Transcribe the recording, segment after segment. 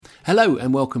Hello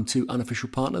and welcome to Unofficial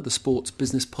Partner, the Sports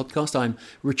Business Podcast. I'm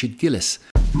Richard Gillis.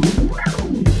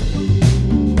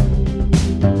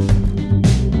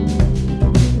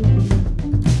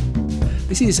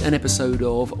 This is an episode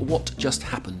of What Just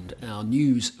Happened, our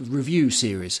news review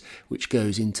series, which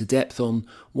goes into depth on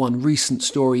one recent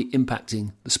story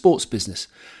impacting the sports business.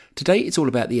 Today it's all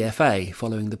about the FA,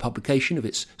 following the publication of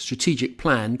its strategic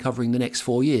plan covering the next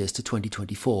 4 years to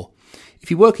 2024.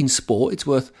 If you work in sport, it's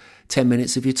worth 10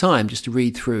 minutes of your time just to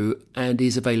read through and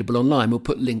is available online. We'll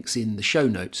put links in the show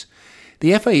notes.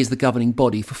 The FA is the governing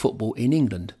body for football in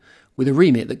England, with a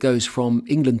remit that goes from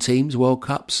England teams, World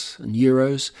Cups and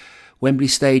Euros, Wembley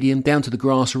Stadium, down to the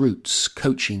grassroots,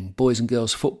 coaching, boys and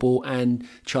girls football and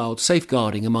child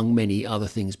safeguarding, among many other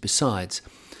things besides.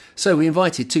 So we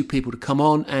invited two people to come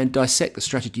on and dissect the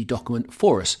strategy document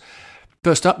for us.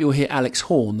 First up, you'll hear Alex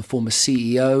Horne, the former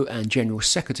CEO and General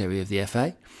Secretary of the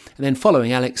FA. And then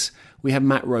following Alex, we have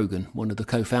Matt Rogan, one of the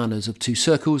co-founders of Two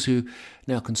Circles, who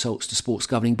now consults to sports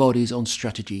governing bodies on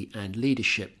strategy and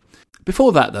leadership.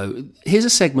 Before that, though, here's a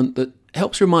segment that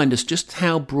helps remind us just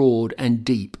how broad and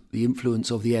deep the influence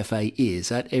of the FA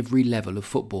is at every level of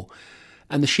football,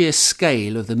 and the sheer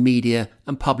scale of the media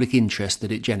and public interest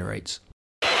that it generates.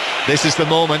 This is the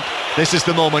moment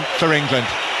for England.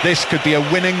 This could be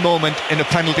a winning moment in a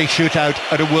penalty shootout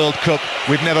at a World Cup.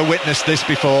 We've never witnessed this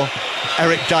before.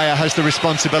 Eric Dyer has the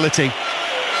responsibility.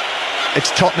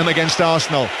 It's Tottenham against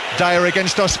Arsenal. Dyer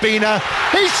against Ospina.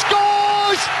 He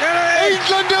scores!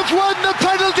 England have won the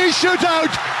penalty shootout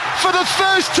for the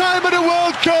first time at a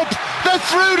World Cup. They're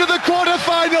through to the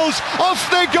quarter-finals. Off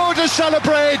they go to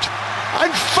celebrate.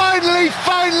 And finally,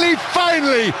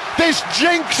 this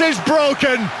jinx is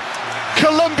broken.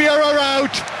 Colombia are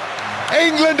out.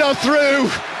 England are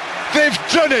through. They've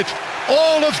done it.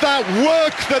 All of that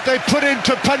work that they put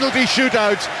into penalty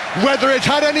shootouts, whether it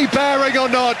had any bearing or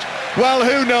not, well,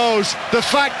 who knows? The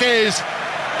fact is,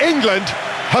 England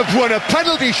have won a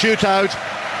penalty shootout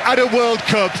at a World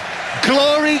Cup.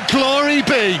 Glory, glory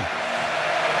be.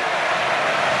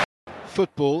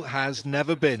 Football has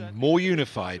never been more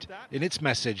unified in its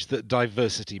message that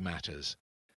diversity matters.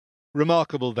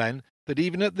 Remarkable, then, that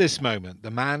even at this moment, the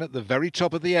man at the very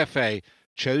top of the FA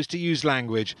chose to use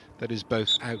language that is both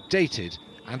outdated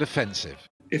and offensive.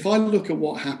 If I look at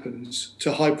what happens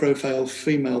to high-profile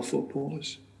female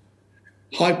footballers,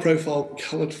 high-profile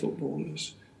coloured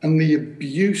footballers, and the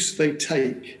abuse they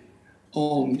take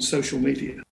on social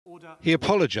media. He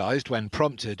apologised when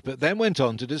prompted, but then went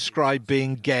on to describe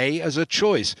being gay as a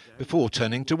choice before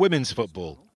turning to women's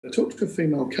football. I talked to a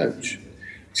female coach.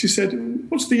 She said,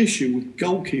 what's the issue with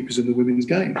goalkeepers in the women's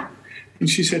game? And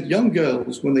she said, young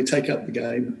girls, when they take up the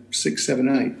game, 6, 7,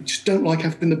 8, just don't like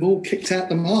having the ball kicked out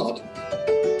the mud.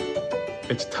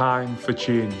 It's time for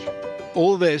change.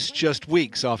 All this just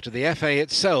weeks after the FA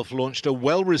itself launched a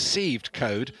well-received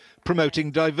code promoting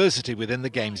diversity within the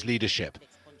game's leadership.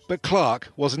 But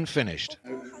Clark wasn't finished.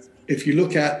 If you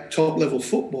look at top-level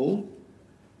football,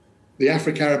 the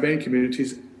Afro-Caribbean community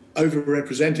is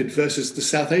overrepresented versus the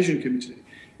South Asian community.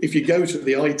 If you go to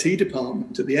the IT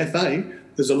department at the FA,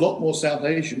 there's a lot more South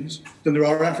Asians than there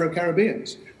are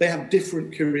Afro-Caribbeans. They have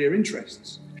different career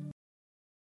interests.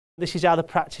 This is how the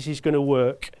practice is going to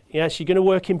work. Yes, you're going to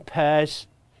work in pairs.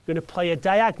 You're going to play a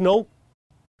diagonal.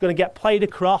 You're going to get played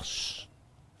across,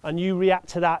 and you react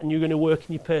to that, and you're going to work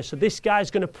in your pairs. So this guy's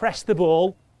going to press the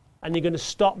ball, and you're going to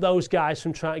stop those guys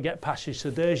from trying to get past you. So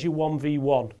there's your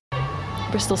 1v1.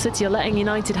 Bristol City are letting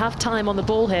United have time on the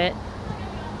ball here.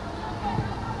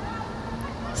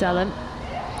 Zelen.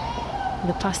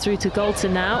 The pass through to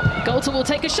Galton now. Galton will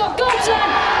take a shot. Galton!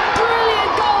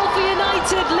 Brilliant goal for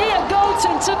United. Leah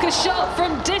Galton took a shot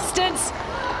from distance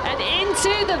and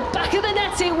into the back of the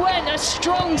net it went. A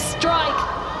strong strike.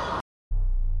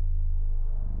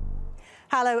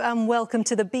 Hello and welcome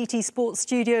to the BT Sports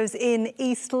Studios in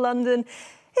East London.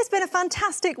 It's been a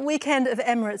fantastic weekend of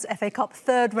Emirates FA Cup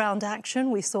third round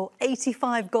action. We saw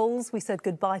 85 goals. We said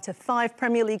goodbye to 5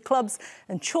 Premier League clubs,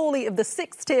 and Chorley of the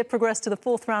 6th tier progressed to the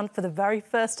 4th round for the very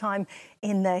first time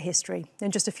in their history.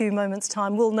 In just a few moments'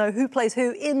 time, we'll know who plays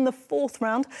who in the 4th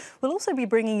round. We'll also be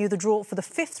bringing you the draw for the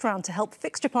 5th round to help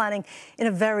fixture planning in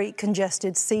a very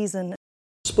congested season.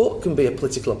 Sport can be a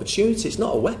political opportunity, it's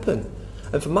not a weapon.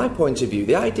 And from my point of view,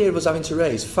 the idea of us having to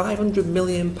raise £500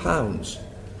 million,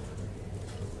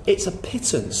 it's a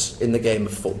pittance in the game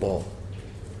of football.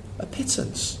 A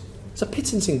pittance. It's a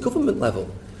pittance in government level.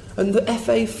 And the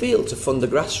FA feel to fund a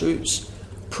grassroots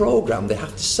programme, they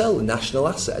have to sell a national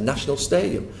asset, a national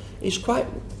stadium, is quite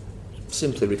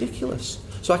simply ridiculous.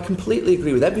 So I completely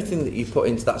agree with everything that you put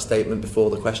into that statement before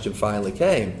the question finally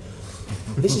came.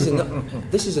 This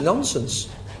is a nonsense.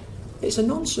 It's a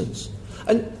nonsense.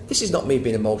 And this is not me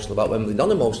being emotional about Wembley,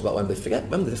 non-emotional about Wembley. Forget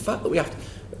Wembley, the fact that we have to...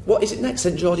 What is it next?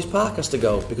 St George's Park has to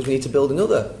go because we need to build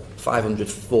another 500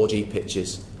 4G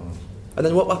pitches. And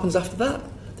then what happens after that?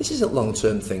 This isn't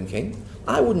long-term thinking.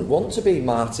 I wouldn't want to be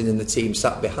Martin and the team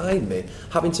sat behind me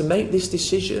having to make this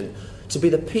decision to be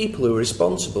the people who are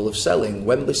responsible of selling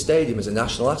Wembley Stadium as a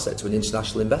national asset to an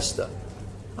international investor.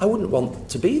 I wouldn't want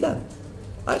to be them.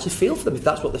 I actually feel for them if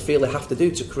that's what they feel they have to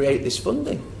do to create this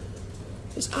funding.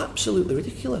 It's absolutely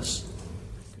ridiculous.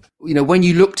 You know, when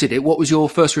you looked at it, what was your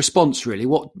first response, really?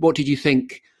 What did you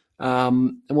think,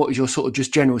 and what was your sort of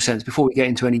just general sense before we get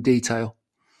into any detail?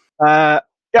 Yeah,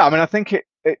 I mean, I think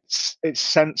it's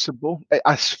sensible.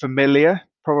 It's familiar,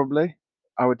 probably,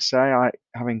 I would say.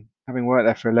 Having worked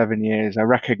there for 11 years, I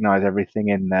recognise everything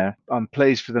in there. I'm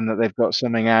pleased for them that they've got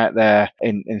something out there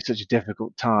in such a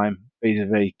difficult time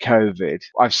vis-a-vis COVID.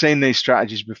 I've seen these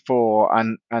strategies before,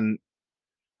 and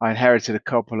I inherited a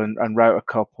couple and wrote a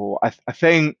couple. I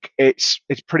think it's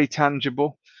pretty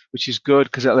tangible, which is good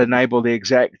because it'll enable the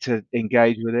exec to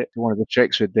engage with it. One of the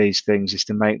tricks with these things is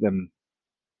to make them,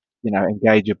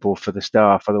 engageable for the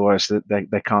staff. Otherwise,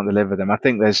 they can't deliver them. I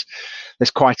think there's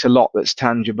quite a lot that's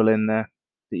tangible in there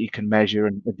that you can measure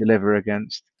and deliver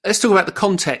against. Let's talk about the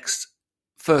context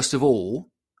first of all.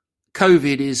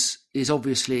 COVID is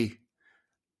obviously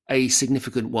a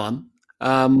significant one.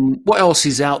 What else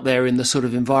is out there in the sort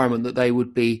of environment that they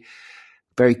would be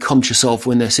very conscious of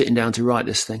when they're sitting down to write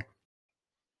this thing?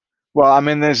 Well, I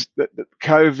mean, there's the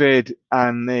COVID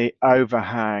and the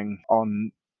overhang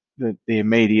on the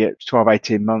immediate 12,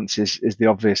 18 months is the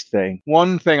obvious thing.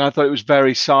 One thing I thought it was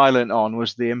very silent on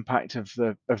was the impact of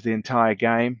the entire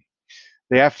game.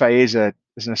 The FA is an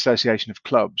association of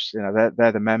clubs.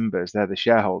 They're the members, they're the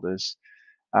shareholders.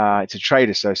 It's a trade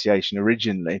association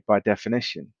originally by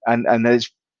definition. And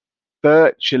there's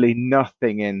virtually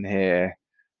nothing in here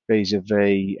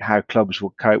vis-a-vis how clubs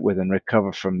will cope with and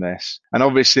recover from this. And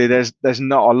obviously there's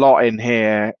not a lot in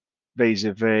here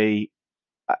vis-a-vis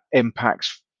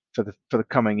impacts for the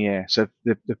coming year. So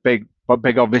the big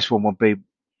obvious one will be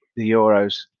the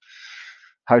Euros,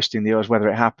 hosting the Euros, whether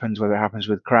it happens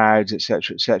with crowds,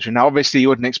 etc., etc. Now, obviously, you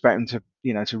wouldn't expect them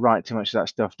to write too much of that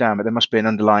stuff down, but there must be an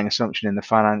underlying assumption in the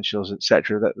financials,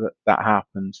 etc., that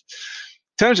happens.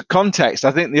 In terms of context,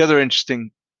 I think the other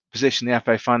interesting position the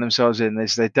FA find themselves in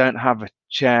is they don't have a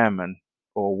chairman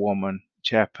or woman,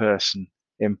 chairperson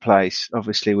in place.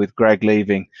 Obviously, with Greg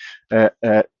leaving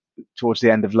towards the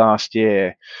end of last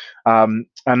year, and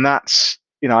that's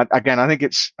again, I think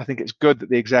it's good that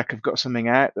the exec have got something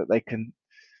out that they can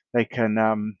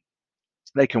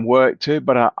work to,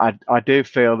 but I do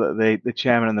feel that the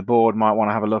chairman and the board might want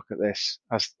to have a look at this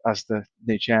as the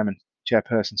new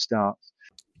chairperson starts.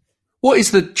 What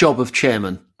is the job of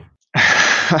chairman?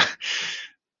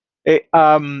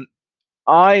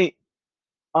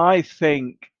 I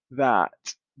think that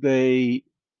the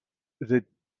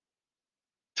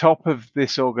top of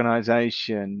this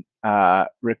organisation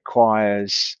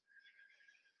requires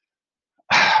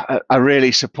a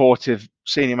really supportive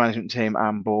senior management team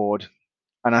and board.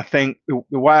 And I think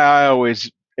the way I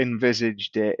always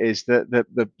envisaged it is that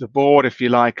the board, if you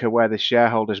like, are where the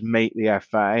shareholders meet the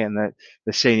FA, and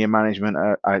the senior management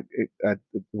are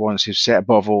the ones who sit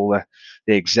above all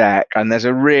the exec. And there's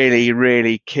a really,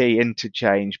 really key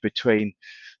interchange between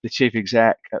the chief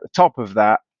exec at the top of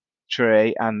that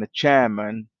tree and the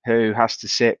chairman, who has to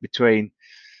sit between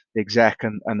the exec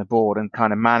and the board and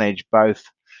kind of manage both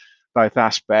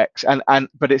aspects.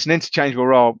 But it's an interchangeable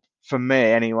role for me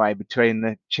anyway between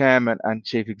the chairman and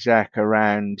chief exec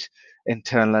around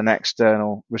internal and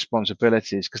external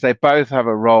responsibilities, because they both have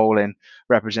a role in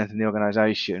representing the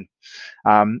organisation.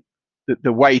 The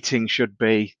weighting should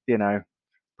be,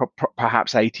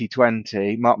 perhaps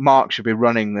 80-20. Mark should be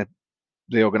running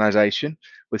the organisation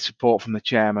with support from the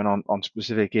chairman on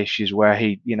specific issues where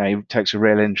he takes a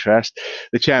real interest.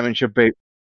 The chairman should be...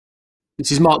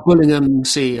 This is Mark Bullingham,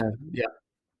 CEO. Yeah.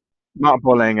 Mark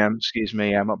Bullingham,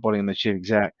 Mark Bullingham, the chief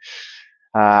exec.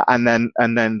 And then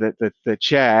the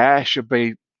chair should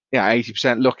be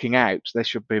 80% looking out. They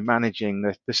should be managing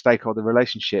the stakeholder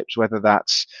relationships, whether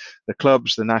that's the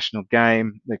clubs, the national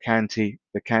game, the county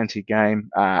game,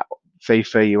 FIFA,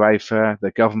 UEFA,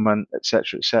 the government,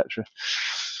 etc., etc.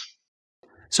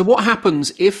 So what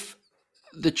happens if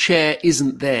the chair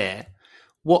isn't there?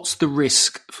 What's the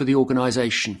risk for the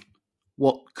organisation?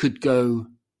 What could go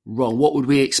wrong? What would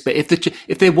we expect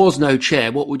if there was no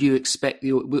chair? What would you expect?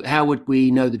 How would we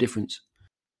know the difference?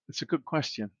 It's a good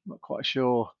question. I'm not quite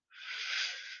sure.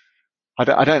 I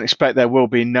don't expect there will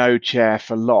be no chair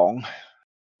for long.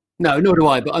 No, nor do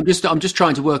I. But I'm just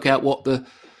trying to work out what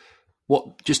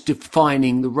just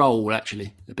defining the role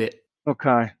actually a bit.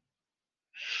 Okay.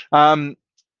 I mean,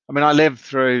 I lived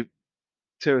through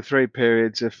 2 or 3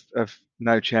 periods of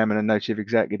no chairman and no chief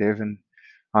executive, and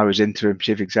I was interim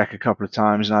chief exec a couple of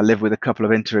times, and I lived with a couple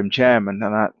of interim chairmen,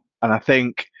 and I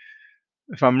think,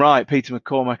 if I'm right, Peter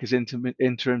McCormack is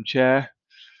interim chair.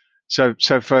 So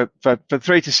for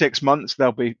 3 to 6 months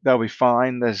they'll be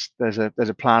fine. There's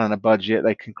a plan and a budget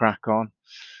they can crack on.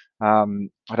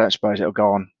 I don't suppose it'll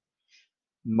go on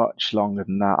much longer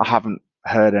than that. I haven't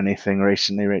heard anything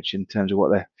recently, Rich, in terms of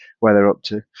where they're up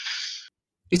to.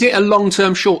 Is it a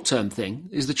long-term, short-term thing?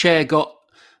 Is the chair got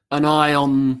an eye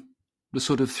on the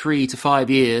sort of 3 to 5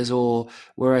 years, or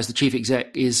whereas the chief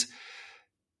exec is,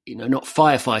 not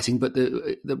firefighting, but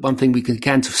the one thing we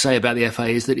can say about the FA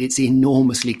is that it's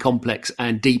enormously complex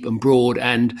and deep and broad,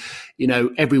 and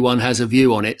everyone has a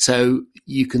view on it. So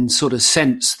you can sort of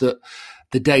sense that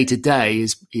the day-to-day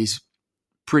is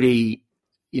pretty.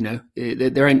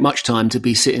 There ain't much time to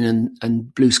be sitting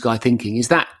and blue sky thinking. Is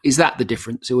that the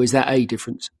difference, or is that a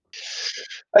difference?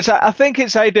 I think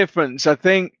it's a difference. I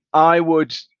think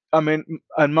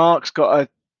and Mark's got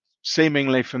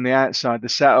seemingly from the outside, the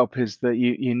setup is that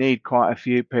you need quite a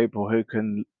few people who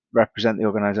can represent the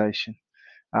organisation.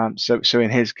 So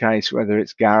in his case, whether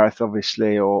it's Gareth,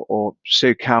 obviously, or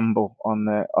Sue Campbell on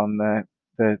the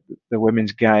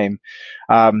women's game,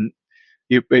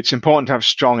 it's important to have a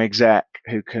strong exec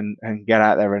who can get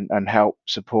out there and help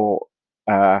support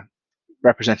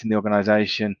representing the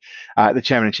organisation. The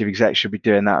chairman and chief exec should be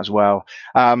doing that as well.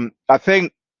 I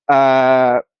think,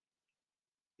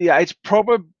 it's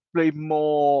probably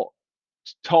more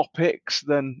topics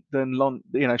than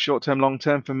short term, long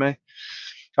term for me.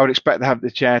 I would expect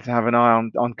the chair to have an eye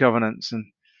on governance and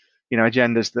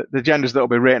agendas that will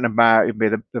be written about. It'd be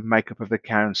the makeup of the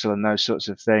council and those sorts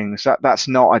of things. That's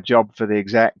not a job for the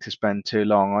exec to spend too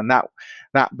long on.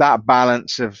 That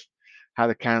balance of how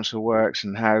the council works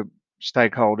and how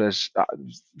stakeholders'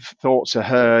 thoughts are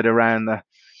heard around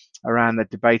the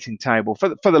debating table for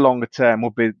the longer term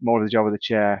will be more of the job of the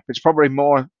chair. It's probably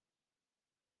more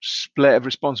split of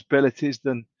responsibilities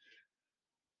than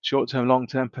short term, long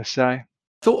term per se. I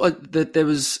thought that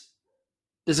there's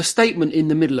a statement in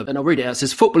the middle of it, and I'll read it out. It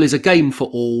says, "Football is a game for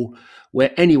all,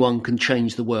 where anyone can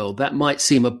change the world." That might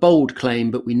seem a bold claim,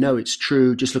 but we know it's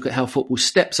true. Just look at how football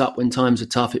steps up when times are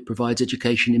tough. It provides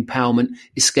education, empowerment,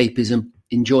 escapism,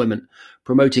 enjoyment,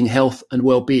 promoting health and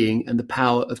well-being and the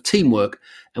power of teamwork.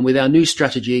 And with our new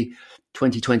strategy,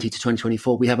 2020 to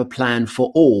 2024, we have a plan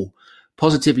for all,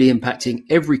 positively impacting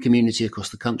every community across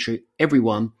the country.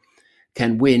 Everyone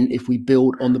can win if we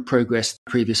build on the progress of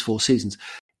the previous 4 seasons.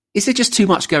 Is there just too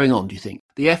much going on, do you think?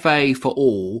 The FA for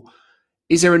all,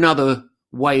 is there another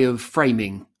way of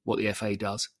framing what the FA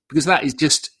does? Because that is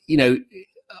just, I'm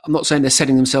not saying they're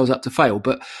setting themselves up to fail,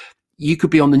 but you could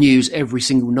be on the news every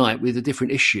single night with a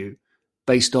different issue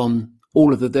based on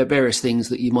all of the various things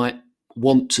that you might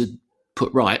want to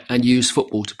put right and use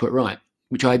football to put right,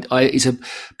 which is a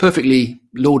perfectly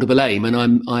laudable aim, and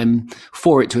I'm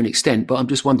for it to an extent, but I'm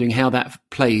just wondering how that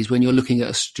plays when you're looking at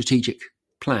a strategic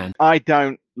plan. I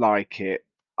don't like it.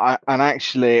 I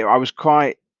was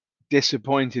quite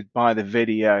disappointed by the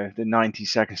video, the 90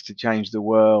 seconds to change the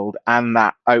world, and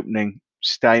that opening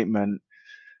statement.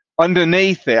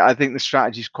 Underneath it, I think the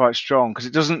strategy is quite strong because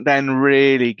it doesn't then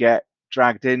really get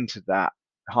dragged into that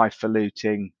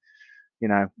highfalutin,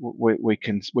 we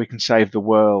can save the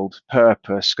world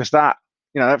purpose, because that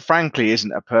frankly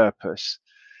isn't a purpose,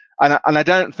 and I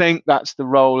don't think that's the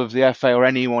role of the FA or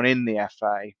anyone in the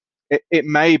FA. It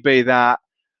may be that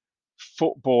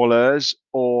footballers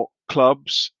or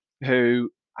clubs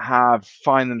who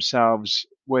find themselves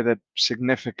with a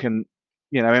significant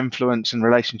influence and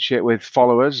relationship with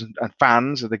followers and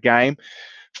fans of the game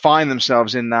find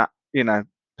themselves in that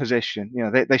position.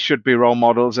 They should be role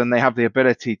models, and they have the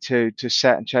ability to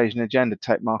set and change an agenda.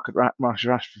 Take Marcus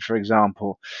Rashford, for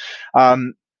example,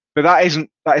 but that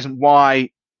isn't why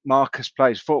Marcus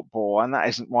plays football, and that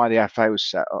isn't why the FA was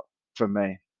set up for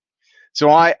me. So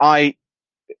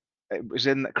it was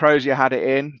in that Crozier had it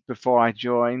in before I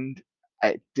joined.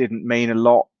 It didn't mean a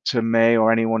lot to me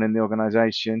or anyone in the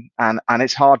organisation, and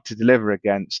it's hard to deliver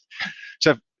against.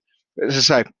 So, as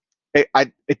I say,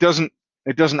 it doesn't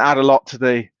add a lot to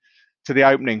the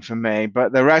opening for me,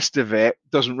 but the rest of it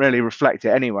doesn't really reflect it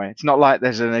anyway. It's not like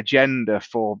there's an agenda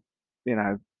for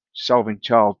solving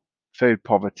child food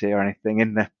poverty or anything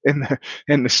in the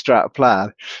strat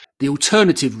plan. The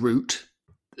alternative route,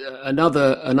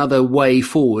 another way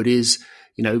forward is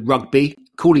rugby.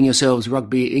 Calling yourselves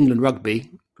England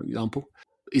Rugby, for example,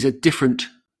 is a different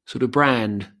sort of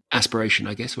brand aspiration,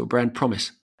 I guess, or brand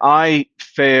promise. I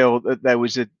feel that there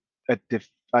was a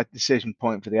decision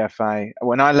point for the FA.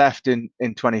 When I left in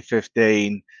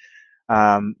 2015,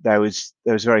 there was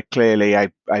very clearly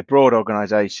a broad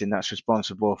organisation that's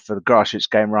responsible for the grassroots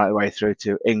game right the way through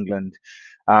to England.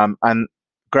 And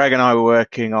Greg and I were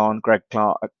working on Greg Dyke.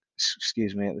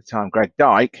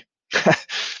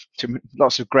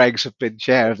 Lots of Gregs have been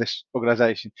chair of this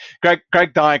organisation.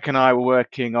 Greg Dyke and I were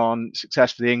working on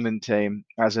success for the England team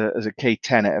as a key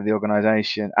tenet of the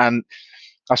organisation. And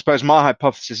I suppose my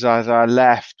hypothesis as I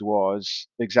left was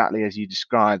exactly as you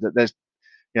described, that there's,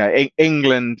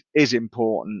 England is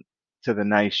important to the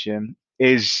nation,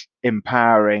 is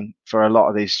empowering for a lot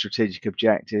of these strategic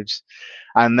objectives,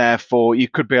 and therefore you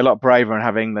could be a lot braver and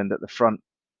have England at the front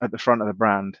of the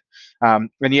brand.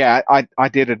 And yeah, I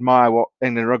did admire what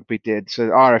England Rugby did. So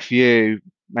RFU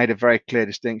made a very clear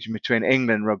distinction between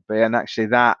England Rugby and actually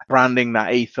that branding,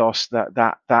 that ethos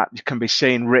that can be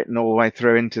seen written all the way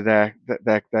through into their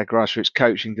grassroots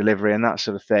coaching delivery and that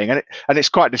sort of thing. And it's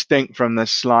quite distinct from the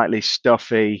slightly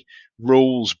stuffy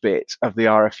rules bit of the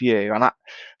RFU. And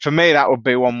for me, that would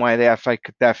be one way the FA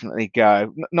could definitely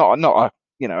go. Not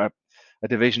a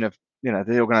division of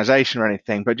the organisation or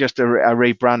anything, but just a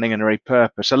rebranding and a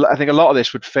repurpose. So I think a lot of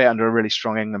this would fit under a really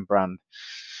strong England brand.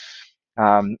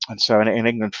 And so an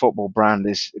England football brand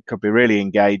could be really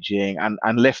engaging and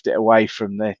lift it away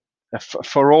from the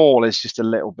for all is just a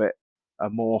little bit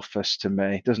amorphous to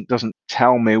me. It doesn't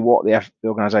tell me what the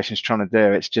organisation is trying to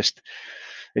do. It's just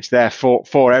it's there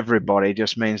for everybody. It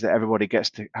just means that everybody gets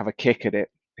to have a kick at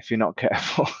it if you're not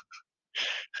careful.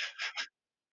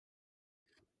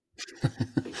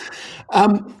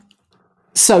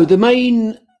 So the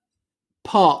main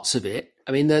parts of it,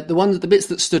 I mean, the bits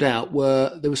that stood out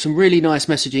were there was some really nice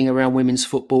messaging around women's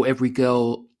football. Every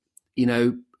girl,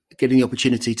 getting the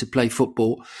opportunity to play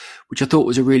football, which I thought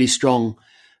was a really strong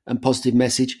and positive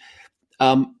message.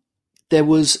 There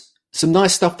was some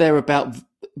nice stuff there about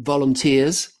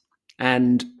volunteers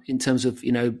and in terms of,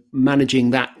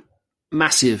 managing that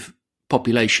massive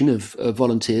population of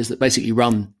volunteers that basically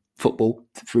run football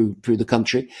through the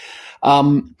country.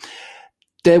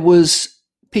 There was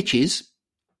pitches.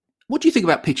 What do you think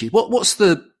about pitches? What's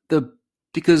the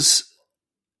because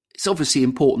it's obviously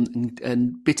important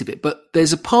and bit of it, but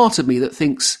there's a part of me that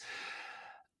thinks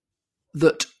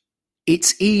that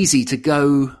it's easy to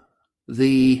go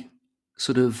the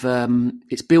sort of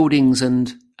its buildings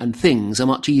and things are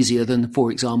much easier than,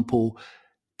 for example,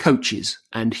 coaches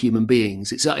and human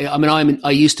beings.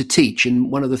 I used to teach,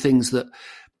 and one of the things that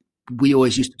we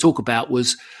always used to talk about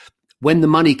was when the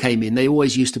money came in, they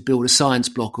always used to build a science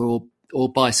block or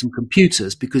buy some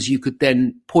computers, because you could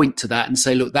then point to that and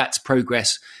say, look, that's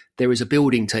progress. There is a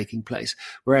building taking place.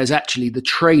 Whereas actually the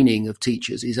training of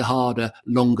teachers is a harder,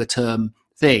 longer term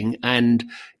thing. And,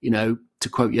 to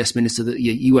quote Yes Minister, that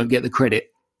you won't get the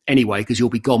credit anyway, because you'll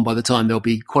be gone by the time they'll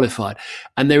be qualified.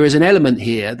 And there is an element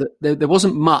here that there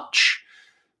wasn't much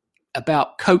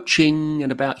about coaching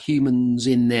and about humans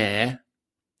in there.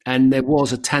 And there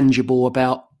was a tangible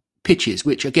about pitches,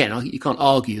 which again, you can't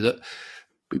argue that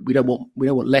we don't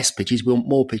want less pitches, we want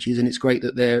more pitches, and it's great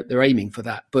that they're aiming for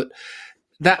that. But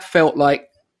that felt like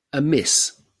a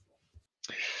miss.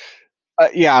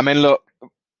 Yeah, I mean, look.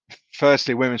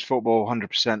 Firstly, women's football,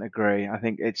 100% agree. I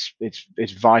think it's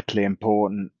vitally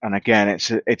important, and again, it's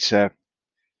a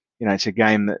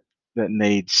game that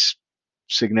needs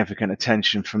significant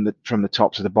attention from the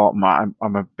top to the bottom. I'm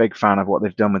a big fan of what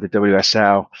they've done with the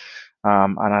WSL,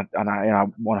 and I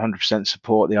 100%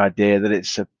 support the idea that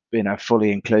it's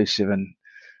fully inclusive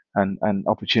and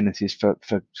opportunities for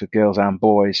girls and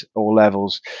boys, all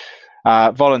levels.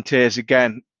 Volunteers,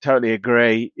 again, totally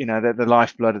agree. They're the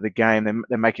lifeblood of the game.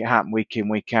 They make it happen week in,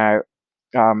 week out.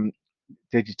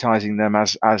 Digitizing them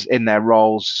as in their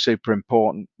roles, super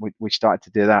important. We started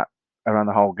to do that around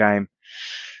the whole game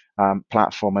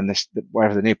platform, and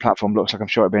wherever the new platform looks like, I'm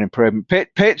sure it'll be an improvement.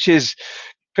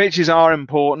 Pitches are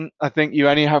important. I think you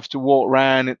only have to walk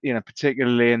around,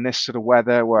 particularly in this sort of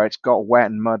weather where it's got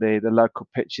wet and muddy. The local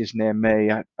pitches near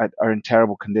me are in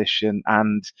terrible condition,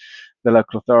 and the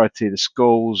local authority, the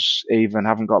schools even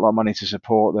haven't got a lot of money to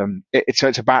support them. So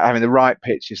it's about having the right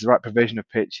pitches, the right provision of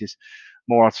pitches,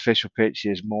 more artificial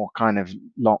pitches, more kind of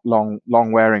long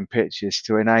wearing pitches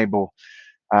to enable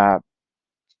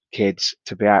kids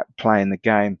to be out playing the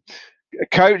game.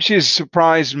 Coaches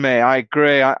surprised me. I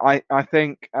agree. I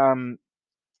think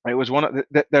it was one of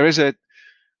there's a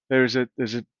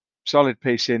solid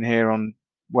piece in here on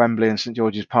Wembley and St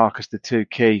George's Park as the two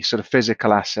key sort of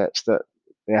physical assets that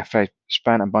the FA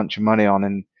spent a bunch of money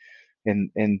on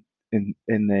in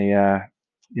the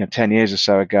 10 years or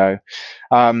so ago.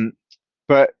 But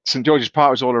But St George's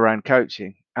Park was all around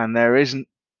coaching, and there isn't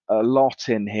a lot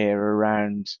in here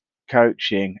around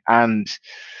coaching. And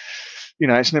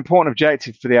it's an important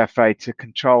objective for the FA to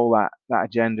control that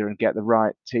agenda and get the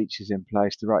right teachers in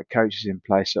place, the right coaches in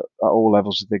place at all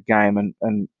levels of the game.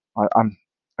 And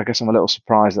I guess I'm a little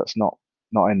surprised that's not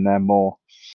in there more.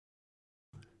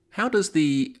 How does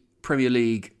the Premier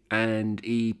League and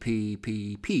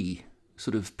EPPP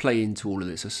sort of play into all of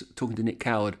this? I was talking to Nick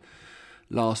Coward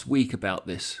last week about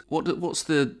this. What's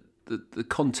the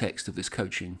context of this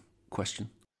coaching question?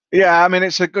 Yeah, I mean,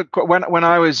 it's a good when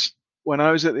I was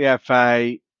at the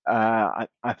FA,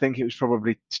 I think it was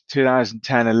probably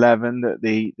 2010-11 that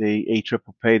the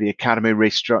EPPP, the academy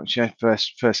restructure,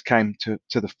 first came to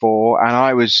the fore, and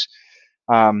I was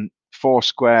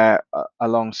foursquare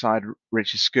alongside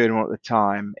Richard Schooner at the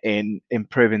time in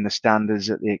improving the standards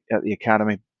at the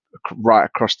academy right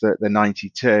across the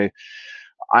 92.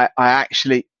 I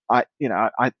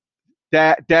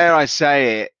dare I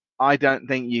say it, I don't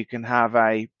think you can have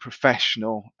a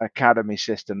professional academy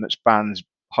system that spans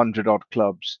 100-odd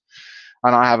clubs.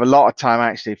 And I have a lot of time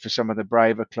actually for some of the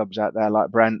braver clubs out there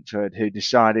like Brentford who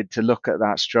decided to look at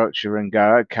that structure and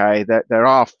go, okay, there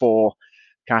are 4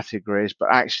 categories, but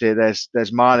actually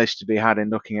there's mileage to be had in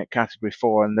looking at category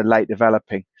 4 and the late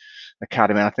developing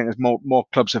academy. And I think there's more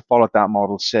clubs have followed that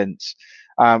model since,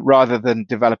 rather than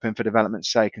developing for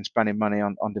development's sake and spending money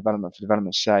on development for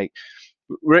development's sake.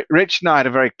 Rich and I had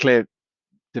a very clear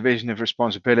division of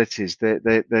responsibilities.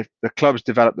 The clubs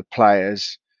develop the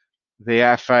players,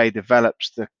 the FA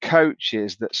develops the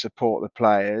coaches that support the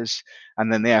players,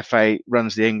 and then the FA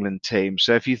runs the England team.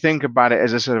 So if you think about it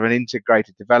as a sort of an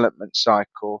integrated development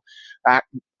cycle,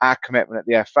 our commitment at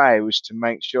the FA was to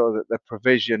make sure that the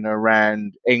provision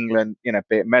around England,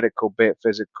 be it medical, be it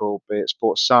physical, be it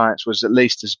sports science, was at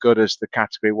least as good as the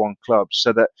Category 1 clubs,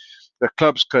 so that the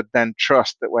clubs could then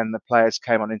trust that when the players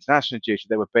came on international duty,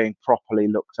 they were being properly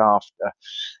looked after.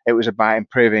 It was about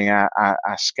improving our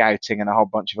scouting and a whole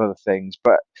bunch of other things.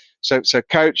 But so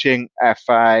coaching,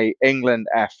 FA, England,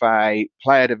 FA,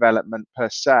 player development per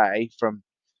se, from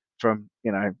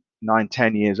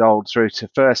 9-10 years old through to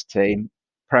first team,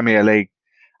 Premier League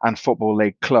and Football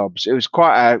League clubs. It was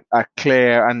quite a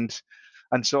clear and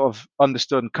sort of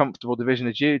understood and comfortable division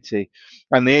of duty.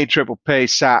 And the EPPP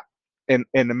sat in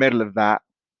the middle of that,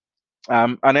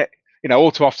 and it,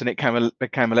 all too often it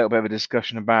became a little bit of a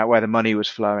discussion about where the money was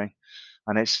flowing,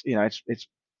 and it's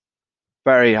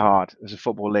very hard as a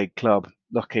Football League club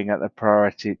looking at the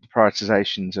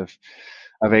prioritizations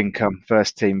of income,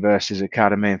 first team versus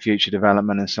academy and future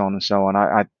development and so on and so on.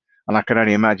 I can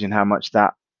only imagine how much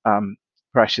that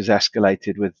pressure's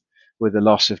escalated with the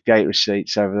loss of gate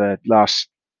receipts over the last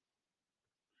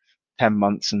 10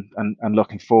 months and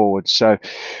looking forward. So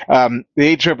the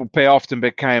EPPP often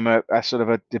became a sort of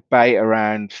a debate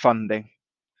around funding,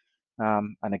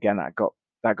 and again that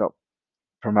got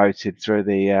promoted through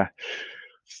the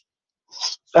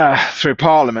through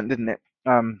Parliament, didn't it?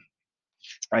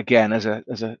 Again as a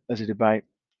debate.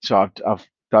 So I've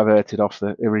diverted off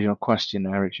the original question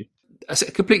there, Richard. That's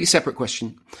a completely separate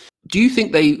question. Do you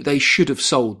think they should have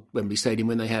sold Wembley Stadium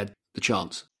when they had the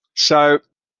chance? So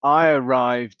I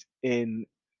arrived in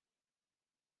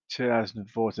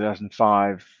 2004,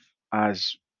 2005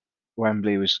 as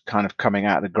Wembley was kind of coming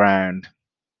out of the ground.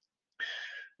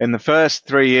 In the first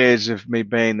 3 years of me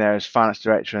being there as finance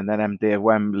director and then MD of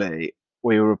Wembley,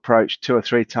 we were approached 2 or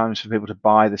 3 times for people to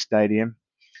buy the stadium.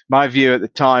 My view at the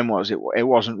time was it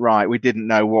wasn't right. We didn't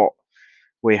know what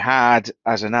we had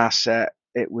as an asset.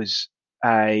 It was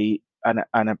an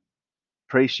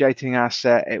appreciating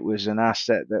asset. It was an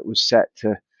asset that was set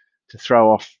to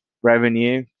throw off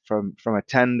revenue from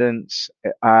attendance,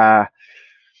 and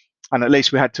at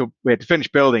least we had to finish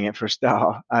building it for a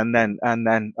start, and then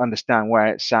understand where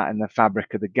it sat in the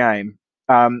fabric of the game.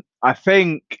 I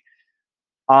think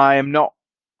I am not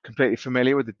completely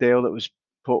familiar with the deal that was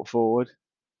put forward,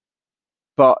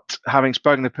 but having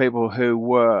spoken to people who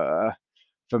were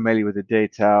familiar with the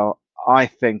detail, I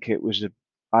think it was a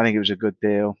good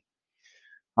deal.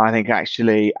 I think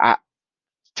actually at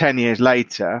 10 years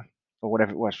later, or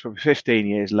whatever it was, probably 15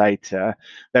 years later,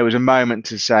 there was a moment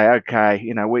to say,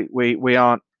 okay, we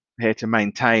aren't here to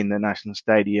maintain the National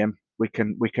Stadium. We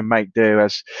can make do.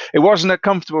 As it wasn't a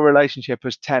comfortable relationship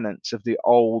as tenants of the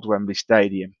old Wembley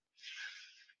Stadium.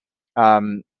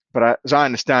 But as I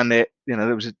understand it,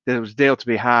 there was a deal to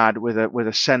be had with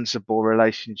a sensible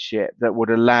relationship that would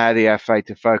allow the FA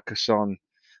to focus on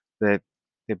the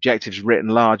objectives written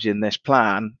large in this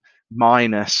plan,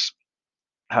 minus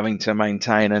having to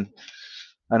maintain and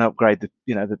upgrade the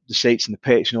seats and the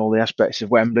pitch and all the aspects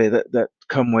of Wembley that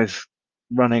come with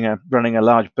running a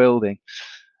large building.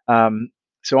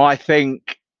 So I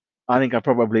think I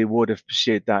probably would have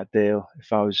pursued that deal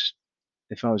if I was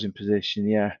in position.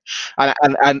 Yeah,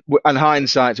 and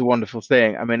hindsight's a wonderful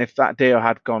thing. I mean, if that deal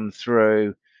had gone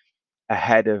through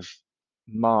ahead of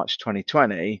March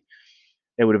 2020,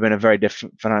 it would have been a very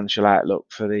different financial outlook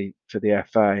for the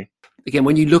FA. Again,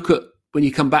 when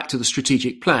you come back to the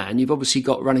strategic plan, you've obviously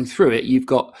got running through it. You've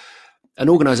got an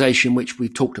organisation which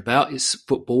we've talked about. It's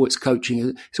football, it's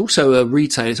coaching, it's also a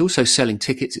retail, it's also selling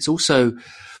tickets, it's also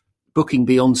booking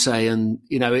Beyonce, and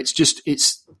it's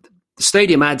the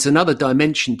stadium adds another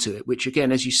dimension to it, which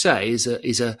again, as you say, is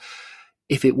a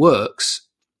if it works,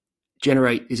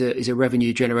 is a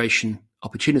revenue generation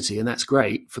opportunity, and that's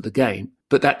great for the game.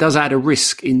 But that does add a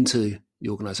risk into the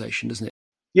organisation, doesn't it?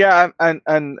 Yeah,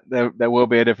 and there will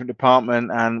be a different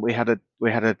department, and we had a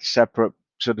separate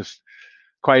sort of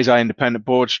quasi-independent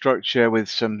board structure with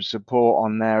some support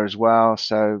on there as well.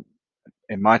 So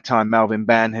in my time, Melvin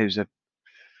Benn, who's a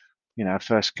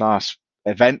first-class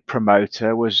event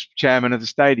promoter, was chairman of the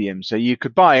stadium. So you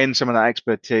could buy in some of that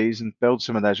expertise and build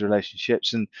some of those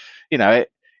relationships, and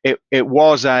it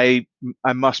was a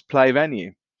must-play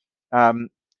venue.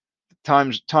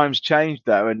 Times changed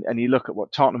though, and you look at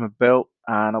what Tottenham have built,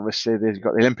 and obviously they've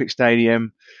got the Olympic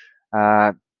Stadium.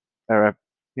 There are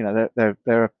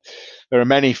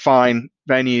many fine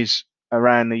venues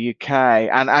around the UK,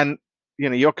 and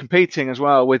you're competing as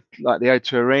well with like the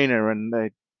O2 Arena and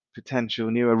the potential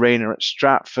new arena at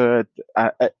Stratford,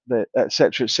 et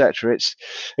cetera, et cetera.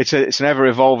 It's an ever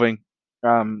evolving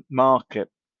market,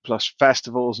 plus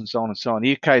festivals and so on and so on.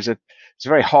 The UK it's a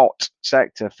very hot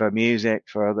sector for music,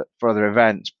 for other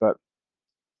events, but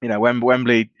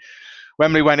Wembley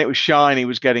when it was shiny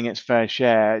was getting its fair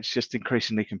share. It's just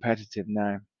increasingly competitive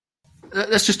now.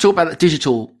 Let's just talk about the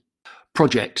digital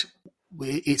project.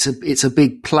 It's a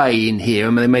big play in here. I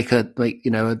mean, they make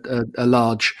a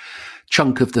large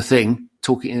chunk of the thing.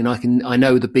 Talking, and I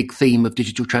know the big theme of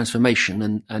digital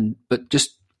transformation, but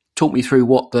just talk me through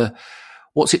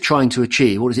what's it trying to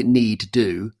achieve? What does it need to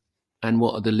do? And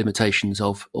what are the limitations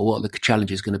or what are the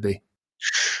challenges going to be?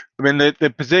 I mean,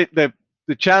 the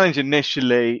challenge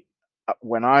initially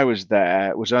when I was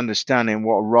there was understanding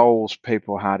what roles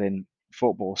people had in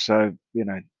football. So,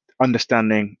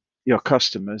 understanding your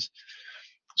customers.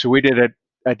 So we did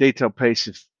a detailed piece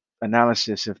of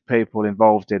analysis of people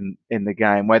involved in the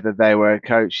game, whether they were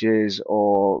coaches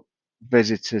or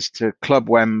visitors to Club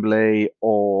Wembley,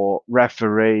 or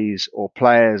referees or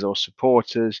players or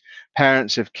supporters,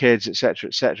 parents of kids, etc.,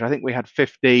 etc. I think we had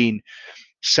 15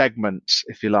 segments,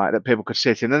 if you like, that people could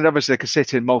sit in, and obviously they could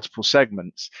sit in multiple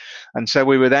segments. And so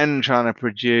we were then trying to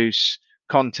produce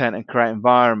content and create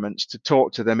environments to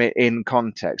talk to them in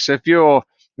context. So if you're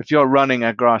running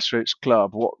a grassroots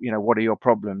club, what are your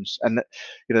problems? And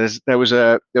there was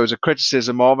a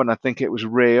criticism of, and I think it was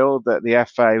real, that the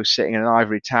FA was sitting in an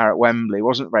ivory tower at Wembley,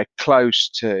 wasn't very close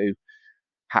to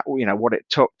what it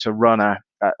took to run a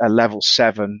level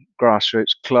 7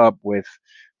 grassroots club with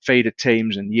feeder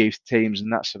teams and youth teams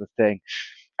and that sort of thing.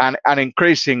 And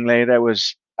increasingly there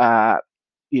was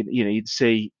you'd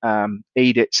see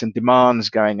edicts and demands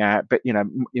going out, but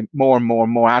more and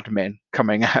more admin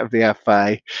coming out of the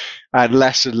FA, and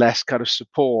less kind of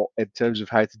support in terms of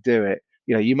how to do it.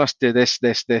 You must do this,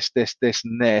 and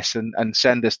this, and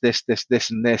send us this,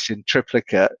 and this in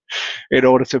triplicate in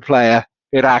order to play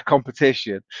in our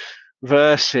competition.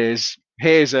 Versus,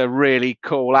 here's a really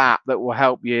cool app that will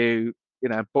help you,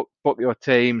 book your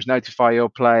teams, notify your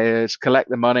players, collect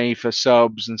the money for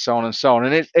subs, and so on and so on.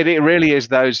 And it really is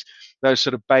those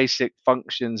sort of basic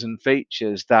functions and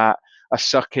features that are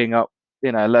sucking up,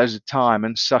 loads of time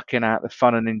and sucking out the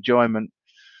fun and enjoyment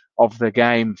of the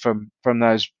game from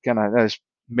those those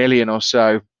million or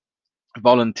so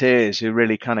volunteers who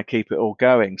really kind of keep it all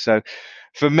going. So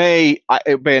for me,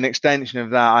 it would be an extension of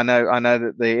that. I know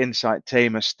that the Insight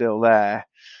team are still there,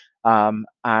 and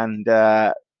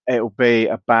it will be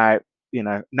about,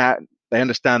 now they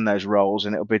understand those roles,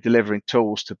 and it will be delivering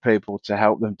tools to people to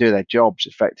help them do their jobs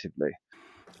effectively.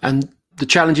 And the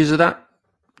challenges of that,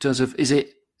 in terms of, is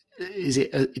it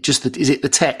the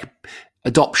tech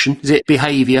adoption? Is it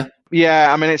behaviour?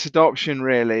 Yeah, I mean, it's adoption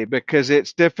really, because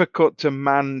it's difficult to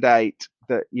mandate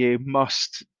that you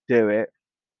must do it.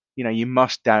 You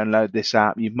must download this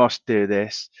app, you must do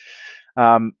this.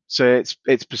 So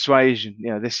it's persuasion.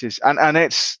 This is, and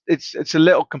it's a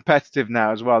little competitive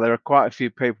now as well. There are quite a few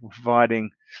people providing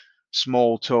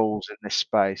small tools in this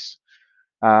space.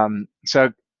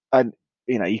 So, and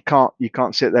you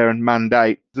can't sit there and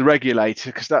mandate the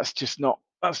regulator, because that's not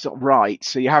right.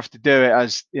 So you have to do it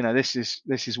as, this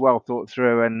is well thought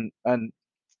through, and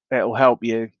it'll help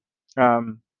you.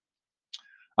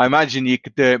 I imagine you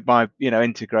could do it by,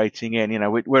 integrating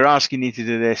in, we're asking you to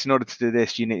do this. In order to do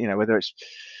this, you need, whether it's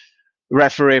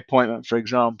referee appointment, for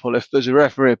example, if there's a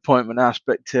referee appointment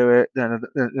aspect to it, then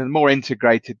the more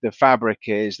integrated the fabric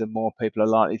is, the more people are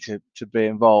likely to be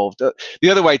involved. The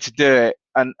other way to do it,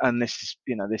 and this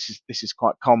is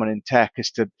quite common in tech,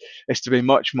 is to be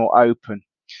much more open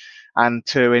and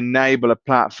to enable a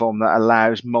platform that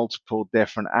allows multiple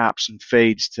different apps and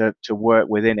feeds to work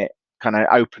within it, kind of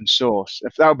open source.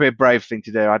 If that would be a brave thing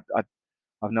to do, I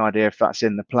have no idea if that's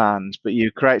in the plans, but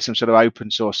you create some sort of open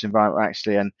source environment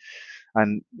actually, and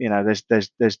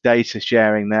there's data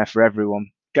sharing there for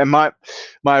everyone. And my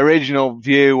original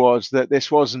view was that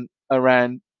this wasn't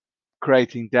around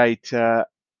creating data,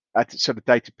 a sort of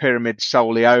data pyramid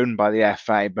solely owned by the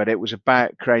FA, but it was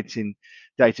about creating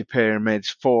data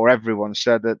pyramids for everyone,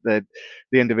 so that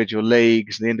the individual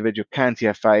leagues, the individual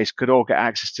county FAs could all get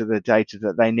access to the data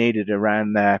that they needed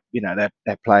around their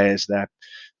players, their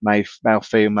male,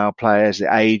 female players,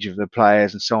 the age of the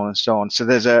players, and so on and so on. So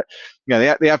there's the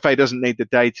FA doesn't need the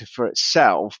data for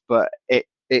itself, but it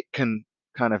can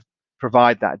kind of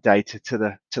provide that data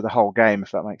to the whole game,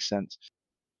 if that makes sense.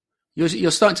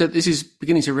 You're starting to. This is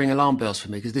beginning to ring alarm bells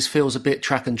for me, because this feels a bit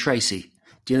track and tracy.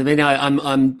 Do you know what I mean?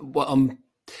 I'm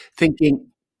thinking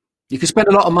you could spend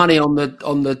a lot of money on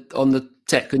the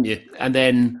tech, couldn't you? And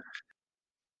then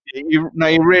you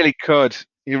really could.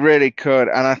 You really could.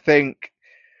 And I think,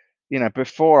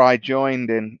 before I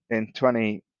joined in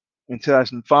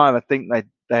 2005, I think they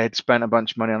had spent a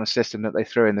bunch of money on a system that they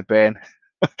threw in the bin.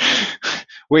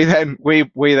 we then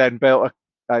built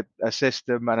a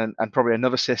system and probably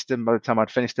another system by the time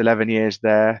I'd finished 11 years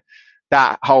there.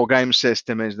 That whole game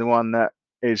system is the one that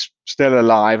is still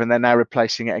alive, and they're now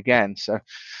replacing it again. So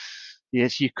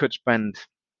yes, you could spend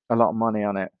a lot of money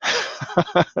on it.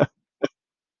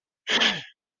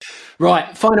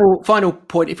 Right. Final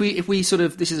point. If we sort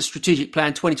of, this is a strategic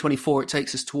plan, 2024, it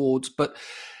takes us towards, but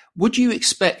would you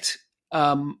expect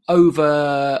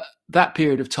over that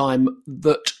period of time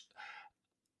that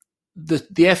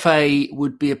the FA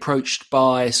would be approached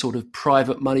by sort of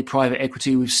private money, private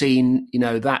equity? We've seen,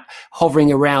 that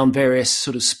hovering around various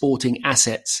sort of sporting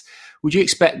assets. Would you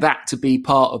expect that to be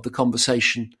part of the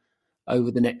conversation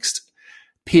over the next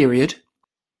period?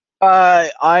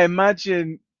 I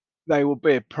imagine they will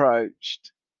be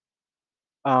approached.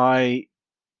 As I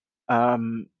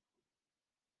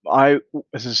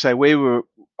say,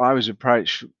 I was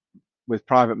approached with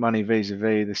private money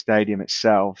vis-a-vis the stadium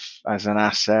itself as an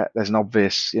asset. There's an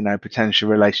obvious, potential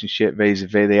relationship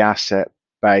vis-a-vis the asset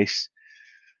base,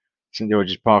 St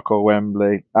George's Park or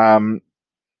Wembley.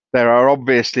 There are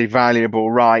obviously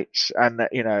valuable rights, and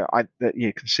that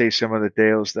you can see some of the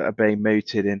deals that are being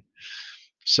mooted in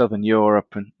Southern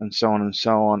Europe and so on and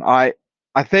so on. I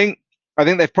think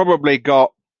they've probably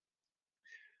got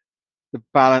the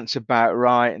balance about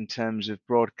right in terms of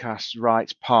broadcast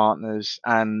rights partners,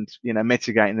 and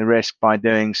mitigating the risk by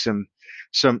doing some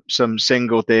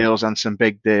single deals and some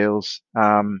big deals.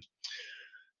 I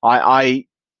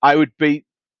would be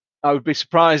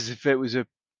surprised if it was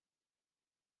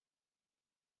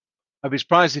I'd be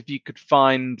surprised if you could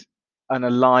find an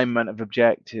alignment of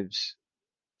objectives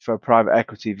for a private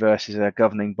equity versus a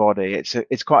governing body.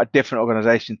 It's quite a different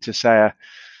organisation to, say,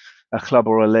 a club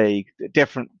or a league.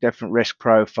 Different risk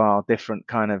profile, different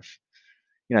kind of,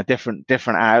 different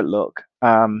outlook.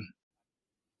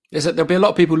 There'll be a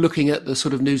lot of people looking at the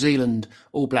sort of New Zealand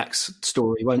All Blacks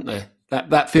story, won't there?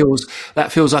 That feels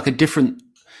like a different.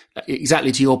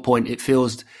 Exactly to your point, it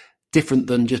feels different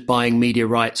than just buying media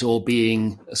rights or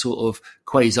being a sort of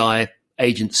quasi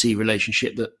agency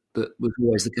relationship that was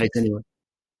always the case anyway.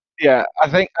 Yeah, I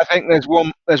think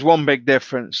there's one big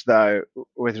difference though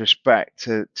with respect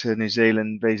to New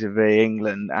Zealand vis-a-vis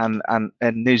England, and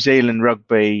New Zealand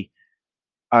Rugby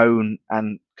own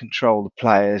and control the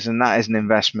players, and that is an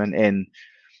investment in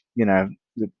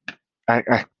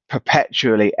a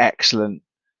perpetually excellent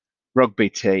rugby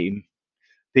team.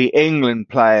 The England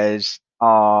players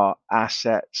are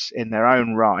assets in their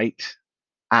own right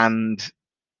and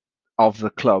of the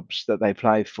clubs that they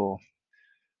play for.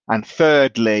 And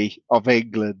thirdly, of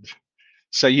England.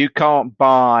 So you can't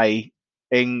buy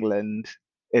England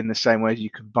in the same way as you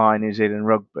can buy New Zealand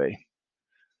Rugby.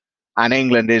 And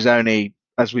England is only,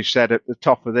 as we've said at the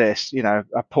top of this,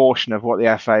 a portion of what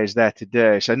the FA is there to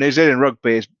do. So New Zealand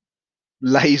Rugby is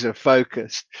laser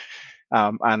focused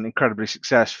and incredibly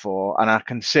successful. And I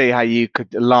can see how you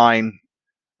could align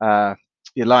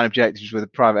your line objectives with a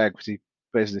private equity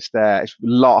business there. It's a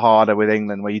lot harder with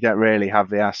England, where you don't really have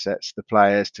the assets, the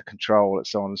players to control it,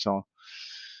 so on and so on.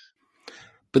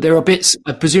 But there are bits,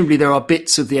 presumably there are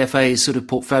bits of the FA's sort of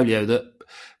portfolio that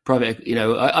private,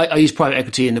 I use private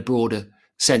equity in the broader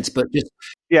sense, but just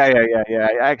Yeah.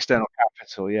 External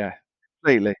capital, yeah,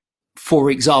 completely. For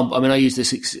example, I mean, I use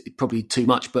this probably too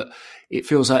much, but it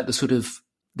feels like the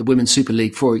Women's Super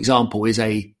League, for example, is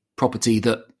a property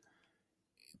that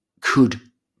could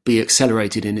be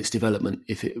accelerated in its development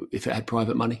if it had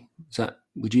private money.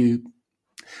 Would you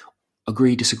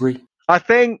agree, disagree? I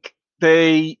think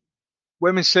the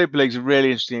Women's Super League is a really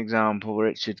interesting example,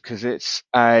 Richard, because it's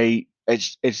an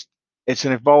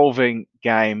evolving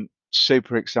game,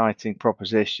 super exciting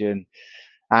proposition.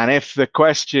 And if the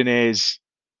question is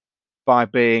by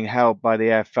being held by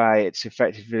the FA, it's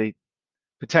effectively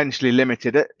potentially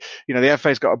limited. The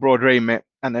FA's got a broad remit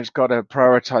and it's got to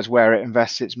prioritise where it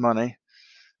invests its money.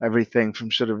 Everything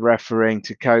from sort of refereeing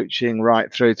to coaching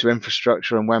right through to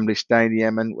infrastructure and Wembley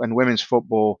Stadium, and women's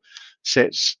football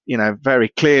sits, very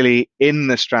clearly in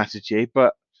the strategy,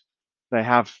 but they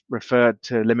have referred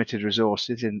to limited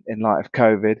resources in light of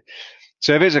COVID.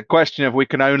 So if it's a question of we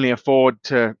can only afford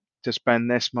to spend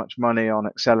this much money on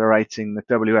accelerating the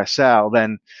WSL,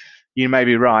 then you may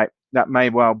be right. That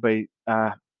may well be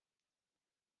an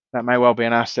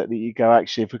asset that you go,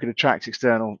 actually, if we could attract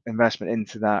external investment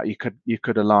into that, you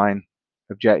could align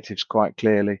objectives quite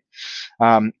clearly.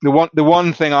 The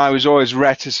one thing I was always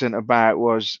reticent about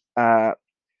was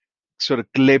sort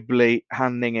of glibly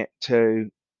handing it to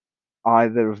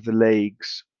either of the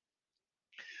leagues.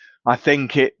 I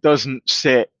think it doesn't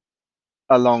sit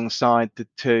alongside the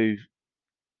two,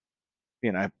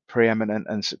 preeminent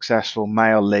and successful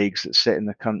male leagues that sit in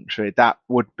the country. That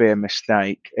would be a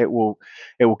mistake. It will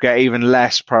get even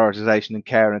less prioritisation and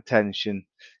care and attention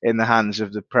in the hands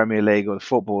of the Premier League or the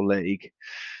Football League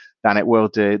than it will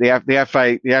do.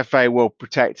 The FA will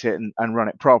protect it and run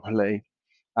it properly.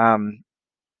 I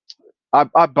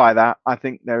buy that. I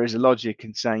think there is a logic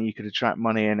in saying you could attract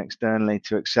money in externally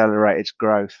to accelerate its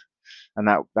growth, and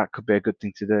that could be a good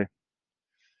thing to do.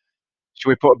 Should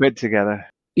we put a bid together?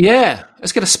 Yeah,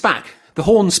 let's get a SPAC, the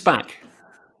Horn SPAC.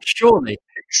 Surely,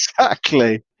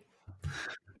 exactly.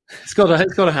 It's got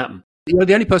to happen.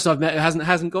 The only person I've met who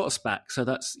hasn't got a SPAC, so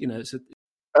that's it's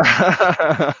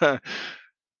The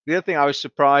other thing I was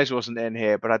surprised wasn't in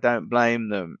here, but I don't blame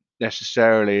them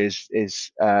necessarily,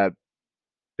 is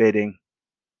bidding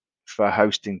for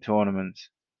hosting tournaments,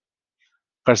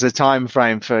 because the time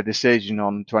frame for a decision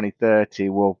on 2030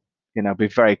 will be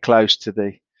very close to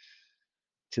the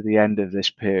end of this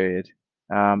period.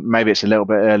 Maybe it's a little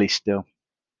bit early still,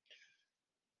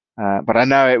 but I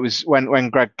know it was when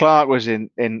Greg Clark was in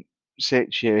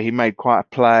situ, he made quite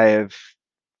a play of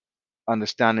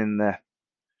understanding the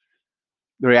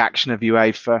reaction of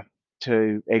UEFA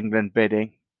to England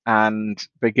bidding and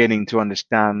beginning to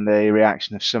understand the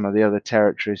reaction of some of the other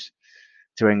territories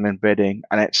to England bidding.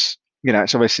 And it's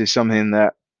obviously something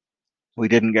that we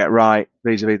didn't get right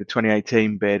vis-a-vis the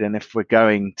 2018 bid. And if we're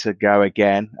going to go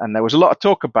again, and there was a lot of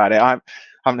talk about it, I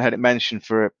haven't heard it mentioned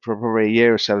for probably a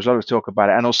year or so. There was a lot of talk about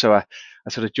it, and also a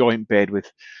sort of joint bid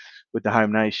with the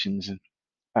home nations,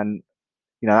 and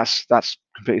that's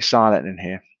completely silent in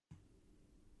here.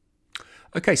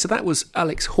 Okay, so that was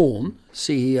Alex Horn,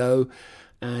 CEO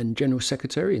and General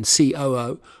Secretary and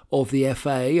COO of the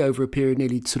FA over a period of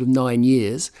nearly sort of 9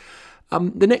 years.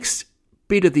 The next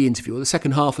bit of the interview, or the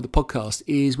second half of the podcast,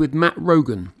 is with Matt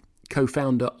Rogan,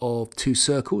 co-founder of Two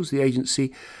Circles, the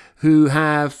agency, who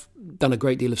have done a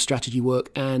great deal of strategy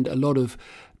work and a lot of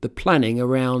the planning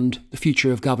around the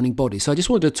future of governing bodies. So I just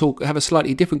wanted to have a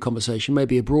slightly different conversation,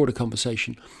 maybe a broader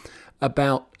conversation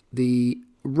about the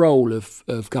role of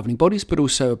governing bodies, but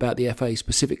also about the FA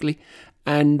specifically,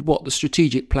 and what the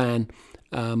strategic plan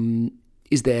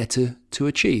is there to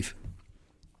achieve.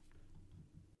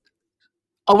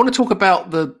 I want to talk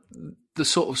about the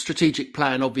sort of strategic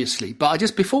plan, obviously,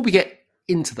 but before we get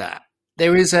into that,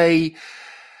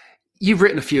 you've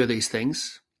written a few of these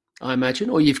things, I imagine,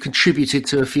 or you've contributed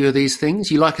to a few of these things.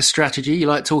 You like a strategy. You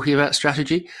like talking about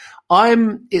strategy.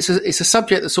 It's a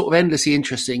subject that's sort of endlessly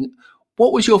interesting.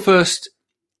 What was your first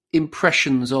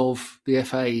impressions of the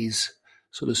FA's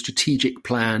sort of strategic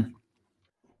plan?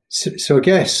 So I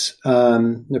guess there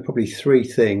are probably three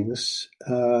things.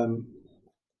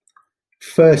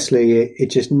 Firstly,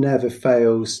 it just never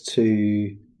fails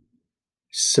to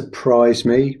surprise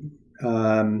me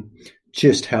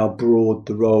just how broad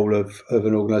the role of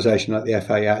an organisation like the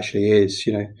FA actually is.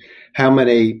 How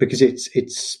many, because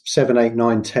it's 7, 8,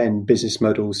 9, 10 business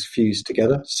models fused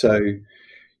together. So,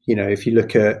 if you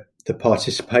look at the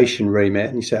participation remit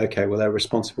and you say, okay, well, they're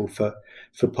responsible for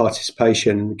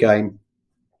participation in the game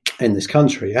in this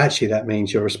country. Actually, that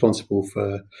means you're responsible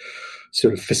for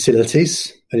sort of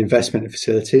facilities and investment in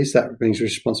facilities. That means you're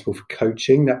responsible for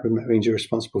coaching. That means you're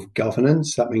responsible for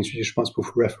governance. That means you're responsible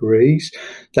for referees.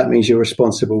 That means you're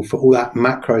responsible for all that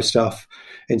macro stuff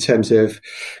in terms of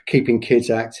keeping kids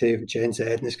active, Gen Z,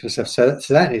 and this kind of stuff.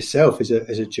 So that in itself is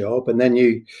a job. And then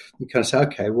you kind of say,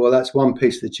 okay, well, that's one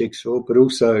piece of the jigsaw, but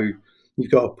also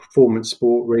you've got a performance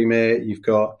sport remit. You've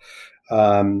got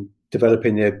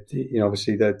developing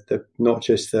obviously the not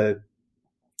just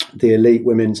the elite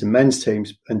women's and men's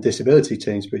teams and disability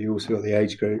teams, but you also got the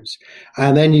age groups.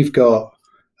 And then you've got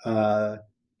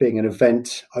being an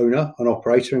event owner, an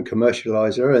operator and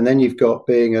commercializer. And then you've got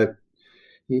being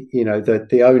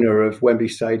the owner of Wembley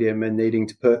Stadium and needing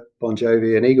to put Bon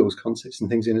Jovi and Eagles concerts and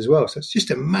things in as well. So it's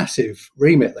just a massive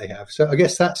remit they have. So I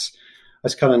guess that's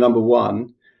kind of number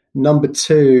one. Number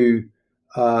two,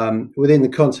 within the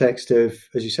context of,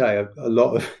 as you say, a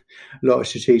lot of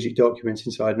strategic documents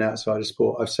inside and outside of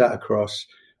sport, I've sat across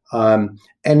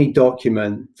any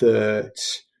document that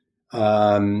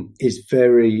is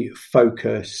very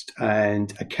focused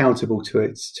and accountable to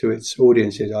its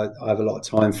audiences. I have a lot of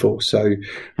time for. So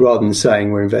rather than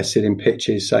saying we're invested in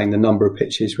pitches, saying the number of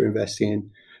pitches we're investing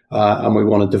in, and we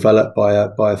want to develop by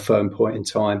a firm point in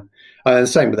time. And the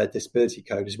same with that disability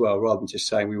code as well. Rather than just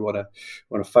saying we want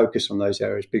to focus on those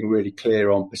areas, being really clear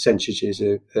on percentages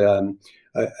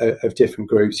of different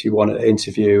groups you want to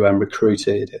interview and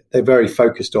recruited. They're very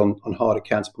focused on hard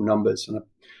accountable numbers, and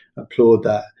I applaud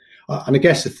that. And I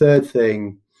guess the third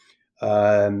thing,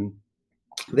 the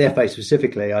FA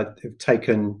specifically,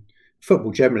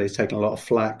 football generally has taken a lot of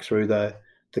flack through the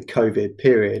COVID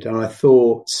period, and I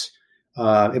thought,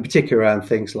 in particular around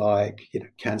things like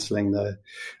cancelling the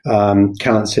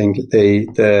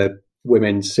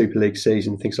Women's Super League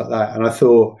season, things like that. And I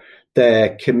thought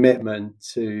their commitment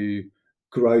to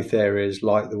growth areas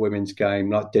like the women's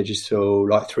game, like digital,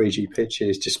 like 3G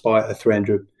pitches, despite a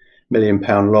 £300 million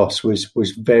loss,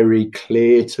 was very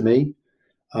clear to me,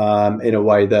 in a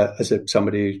way that, as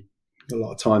somebody who had a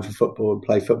lot of time for football and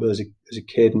played football as a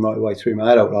kid and right the way through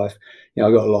my adult life,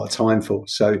 I got a lot of time for.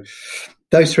 So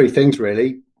those three things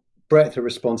really: breadth of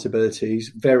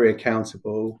responsibilities, very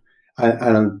accountable,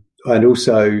 and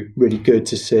also really good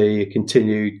to see a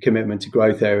continued commitment to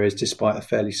growth areas despite a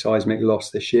fairly seismic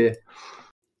loss this year.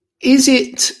 Is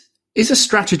a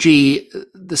strategy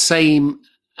the same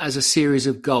as a series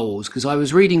of goals? Because I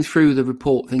was reading through the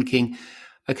report thinking,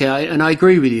 okay, and I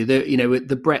agree with you that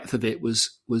the breadth of it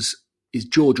is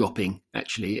jaw dropping.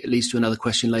 Actually, it leads to another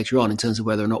question later on in terms of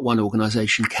whether or not one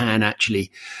organisation can actually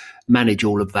manage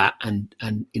all of that, and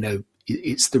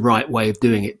it's the right way of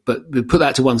doing it. But we put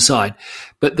that to one side.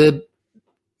 But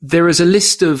there is a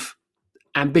list of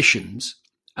ambitions.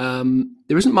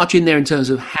 There isn't much in there in terms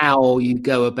of how you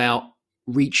go about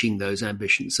reaching those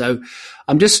ambitions. So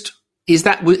is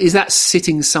that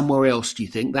sitting somewhere else, do you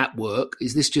think, that work?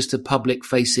 Is this just a public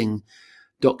facing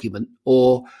document,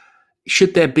 or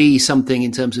should there be something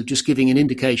in terms of just giving an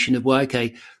indication of, well,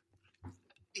 okay,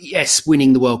 yes,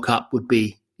 winning the World Cup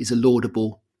is a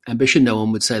laudable ambition. No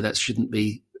one would say that shouldn't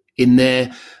be in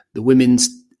there. The women's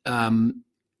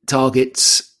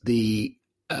targets, the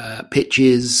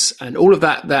pitches, and all of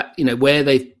that where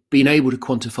they've been able to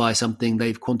quantify something,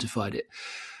 they've quantified it.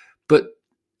 But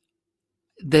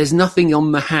there's nothing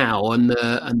on the how and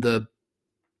the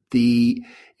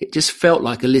it just felt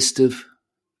like a list of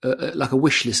like a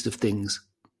wish list of things.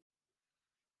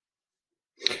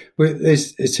 Well,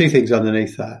 there's two things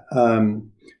underneath that.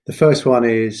 The first one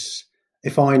is,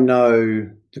 if I know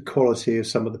the quality of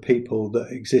some of the people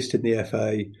that exist in the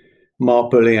FA,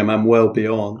 Mark Bullingham and well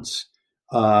beyond,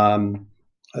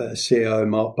 CEO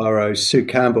Mark Burrows, Sue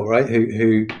Campbell, right,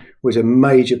 who was a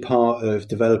major part of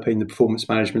developing the performance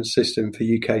management system for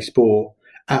UK sport.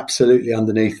 Absolutely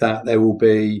underneath that, there will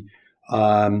be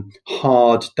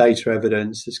hard data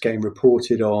evidence that's getting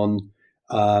reported on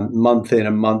month in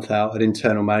and month out at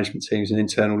internal management teams and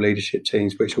internal leadership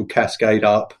teams, which will cascade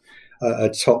up a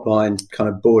top line kind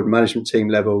of board management team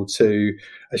level to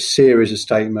a series of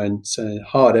statements and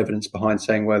hard evidence behind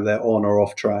saying whether they're on or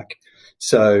off track.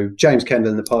 So James Kendall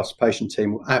and the participation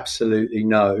team will absolutely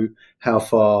know how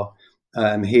far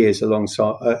he is along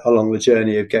the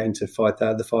journey of getting to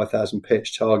the 5,000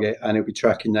 pitch target, and he'll be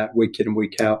tracking that week in and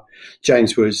week out.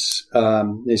 James was,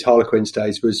 his Harlequins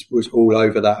days was all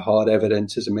over that hard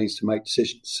evidence as a means to make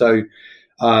decisions. So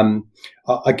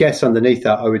I guess underneath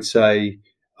that, I would say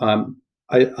I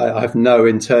have no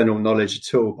internal knowledge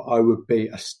at all, but I would be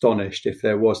astonished if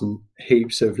there wasn't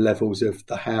heaps of levels of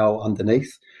the how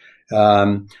underneath.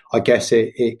 I guess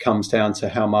it comes down to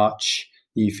how much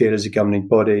you feel as a governing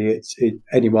body,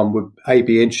 anyone would A,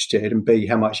 be interested, and B,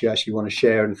 how much you actually want to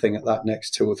share anything at that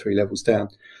next 2 or 3 levels down.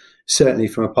 Certainly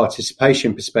from a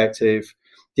participation perspective,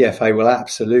 the FA will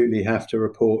absolutely have to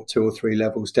report 2 or 3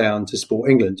 levels down to Sport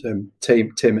England and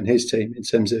Tim and his team in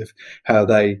terms of how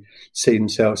they see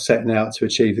themselves setting out to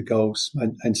achieve the goals.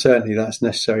 And certainly that's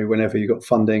necessary whenever you've got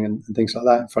funding and things like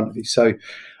that in front of you. So,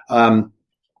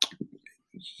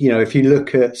 if you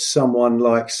look at someone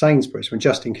like Sainsbury's, when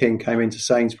Justin King came into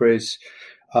Sainsbury's,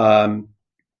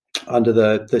 under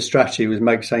the strategy was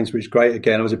make Sainsbury's great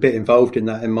again. I was a bit involved in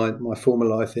that in my former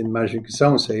life in management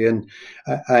consultancy,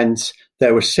 and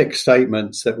there were 6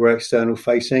 statements that were external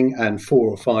facing and 4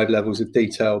 or 5 levels of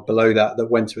detail below that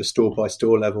went to a store by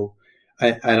store level.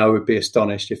 And I would be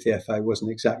astonished if the FA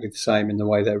wasn't exactly the same in the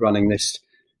way they're running this,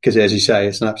 because as you say,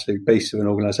 it's an absolute beast of an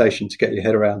organisation to get your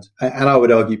head around. And I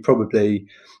would argue probably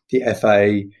the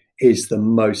FA is the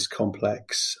most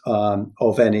complex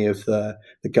of any of the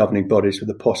governing bodies, with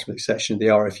the possible exception of the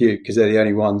RFU, because they're the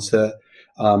only ones that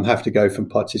have to go from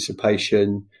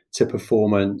participation to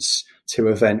performance to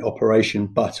event operation,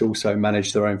 but also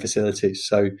manage their own facilities.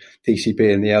 So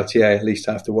DCB and the LTA at least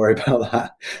have to worry about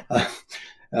that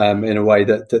in a way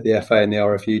that the FA and the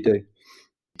RFU do.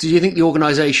 Do you think the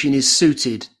organisation is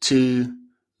suited to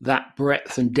that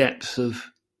breadth and depth of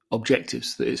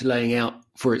objectives that it's laying out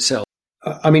for itself?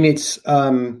 I mean, it's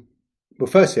well,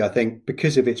 firstly, I think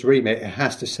because of its remit, it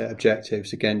has to set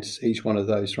objectives against each one of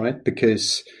those, right?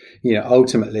 Because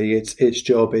ultimately, its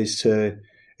job is to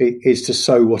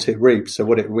sow what it reaps. So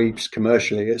what it reaps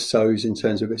commercially, it sows in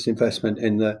terms of its investment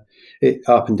in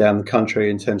up and down the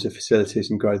country in terms of facilities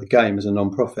and grow the game as a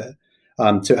non-profit.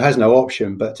 So it has no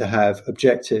option but to have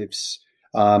objectives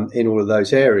in all of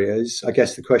those areas. I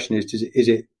guess the question is,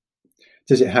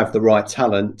 does it have the right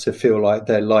talent to feel like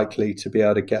they're likely to be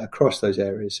able to get across those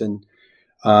areas? And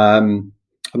I'm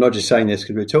not just saying this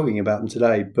because we're talking about them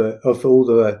today, but of all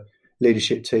the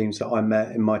leadership teams that I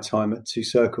met in my time at Two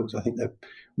Circles, I think that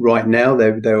right now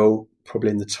they're all probably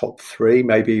in the top 3,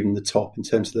 maybe even the top in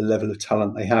terms of the level of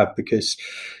talent they have. Because,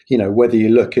 whether you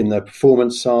look in the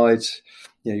performance side,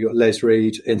 you've got Les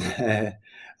Reed in there,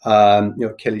 you've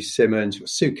got Kelly Simmons, you've got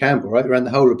Sue Campbell, right? Around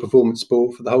the whole of performance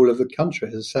sport for the whole of the country,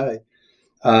 as I say.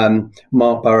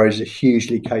 Mark Burrows is a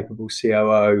hugely capable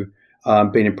COO,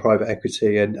 been in private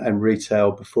equity and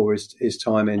retail before his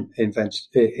time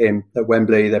at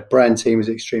Wembley. Their brand team is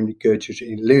extremely good.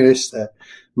 Georgina Lewis, their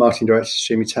marketing director, is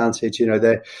extremely talented.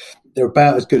 They're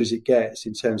about as good as it gets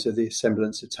in terms of the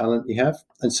semblance of talent you have.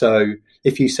 And so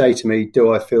if you say to me,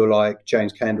 do I feel like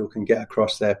James Kendall can get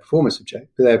across their performance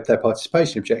their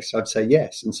participation objectives, I'd say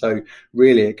yes. And so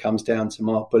really it comes down to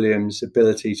Mark Bulliam's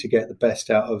ability to get the best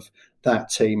out of that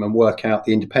team and work out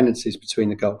the independencies between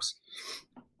the goals.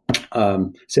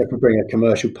 So if we bring a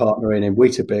commercial partner in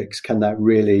Weetabix, can that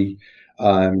really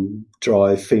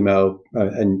drive female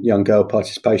and young girl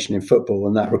participation in football?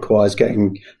 And that requires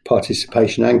getting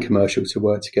participation and commercial to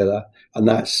work together. And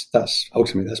that's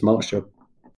ultimately that's Mark's job.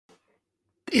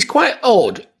 It's quite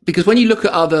odd because when you look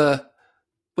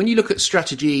at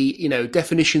strategy,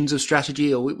 definitions of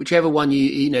strategy or whichever one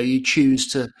you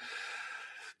choose to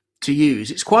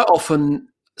use, it's quite often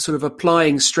sort of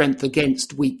applying strength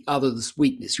against others'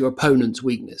 weakness, your opponent's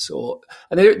weakness,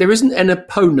 and there isn't an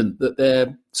opponent that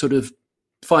they're sort of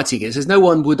fighting against. There's no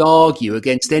one would argue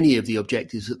against any of the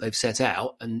objectives that they've set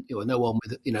out, and no one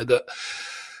with that.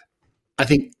 I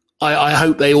think I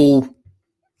hope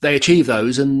they achieve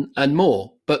those and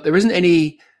more, but there isn't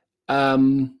any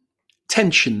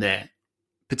tension there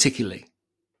particularly.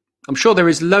 I'm sure there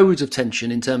is loads of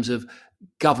tension in terms of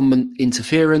government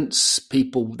interference,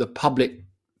 the public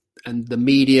and the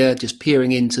media just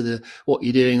peering into what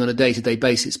you're doing on a day-to-day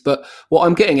basis. But what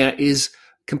I'm getting at is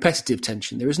competitive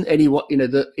tension. There isn't any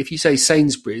that if you say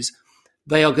Sainsbury's,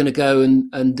 they are going to go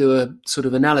and do a sort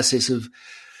of analysis of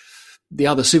the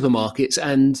other supermarkets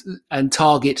and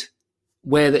target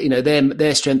where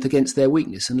their strength against their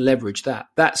weakness and leverage that.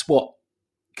 That's what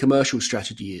commercial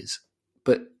strategy is.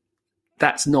 But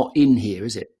that's not in here,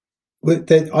 is it? Well,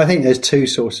 I think there's 2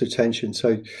 sources of tension.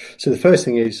 So the first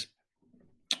thing is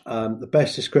the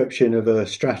best description of a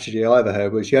strategy I ever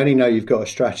heard was you only know you've got a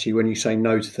strategy when you say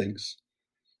no to things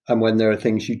and when there are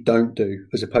things you don't do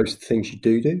as opposed to things you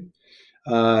do.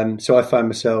 So I found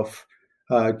myself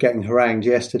getting harangued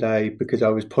yesterday because I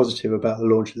was positive about the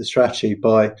launch of the strategy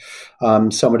by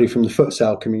somebody from the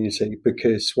futsal community,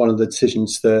 because one of the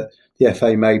decisions that the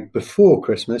FA made before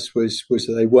Christmas was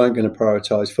that they weren't going to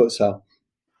prioritise futsal.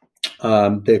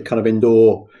 The kind of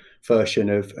indoor version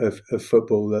of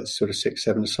football that's sort of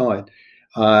 6-7 aside.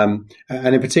 And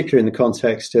in particular in the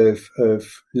context of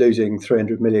losing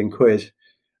 300 million quid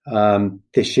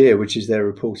this year, which is their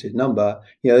reported number,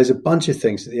 there's a bunch of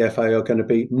things that the FA are going to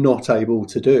be not able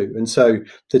to do. And so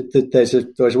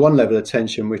there's one level of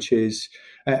tension, which is,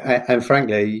 and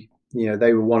frankly,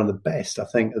 they were one of the best, I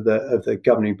think, of the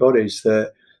governing bodies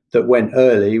that went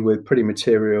early with pretty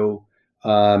material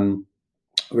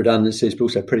redundancies, but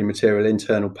also pretty material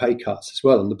internal pay cuts as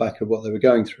well on the back of what they were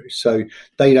going through. So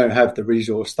they don't have the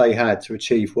resource they had to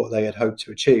achieve what they had hoped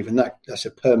to achieve. And that's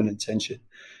a permanent tension,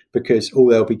 because all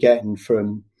they'll be getting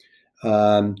from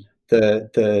the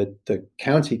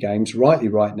county games rightly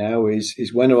right now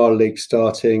is when are our leagues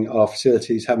starting? Our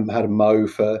facilities haven't had a mow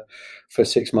for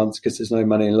 6 months because there's no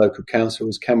money in local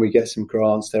councils. Can we get some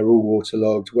grants? They're all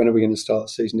waterlogged. When are we going to start the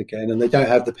season again? And they don't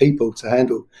have the people to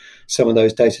handle some of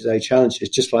those day-to-day challenges,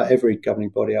 just like every governing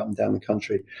body up and down the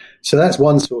country. So that's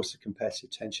one source of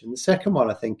competitive tension. The second one,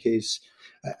 I think, is,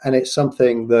 and it's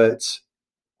something that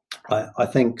I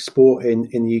think sport in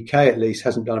the UK at least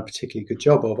hasn't done a particularly good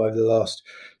job of over the last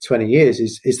 20 years,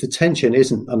 is the tension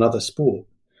isn't another sport.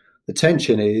 The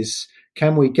tension is,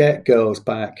 can we get girls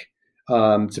back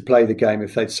to play the game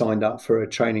if they'd signed up for a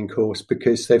training course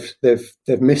because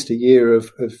they've missed a year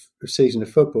of season of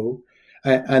football,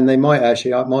 and they might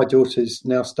actually, my daughter's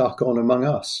now stuck on Among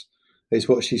Us, is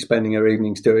what she's spending her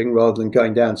evenings doing, rather than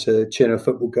going down to Chino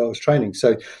football girls training.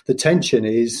 So the tension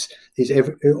is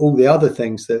all the other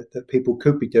things that people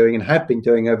could be doing and have been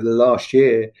doing over the last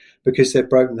year because they've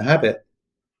broken the habit.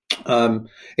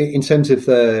 In terms of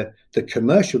the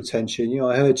commercial tension,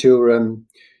 I heard your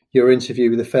interview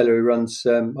with the fellow who runs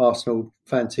Arsenal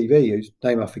Fan TV, whose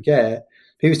name I forget.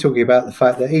 He was talking about the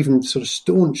fact that even sort of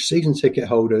staunch season ticket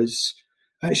holders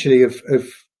actually have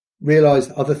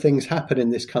realised other things happen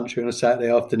in this country on a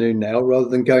Saturday afternoon now, rather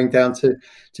than going down to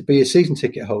be a season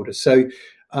ticket holder. So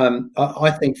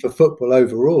I think for football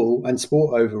overall and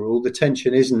sport overall, the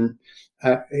tension isn't,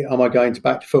 am I going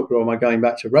back to football or am I going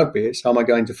back to rugby? It's, am I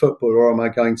going to football or am I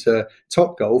going to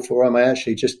Topgolf, or am I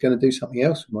actually just going to do something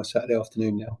else with my Saturday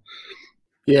afternoon now?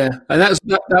 Yeah, and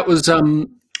that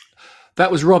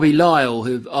was Robbie Lyle,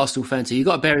 who Arsenal fan. You've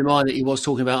got to bear in mind that he was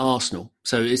talking about Arsenal.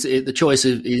 So the choice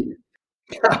of the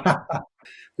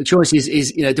choice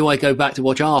is do I go back to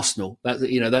watch Arsenal? That's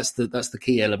the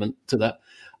key element to that.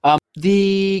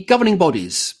 The governing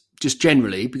bodies, just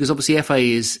generally, because obviously FA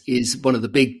is one of the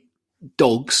big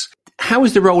dogs. How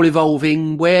is the role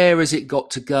evolving? Where has it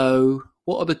got to go?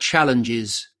 What are the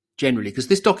challenges generally? Because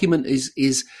this document is,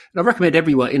 and I recommend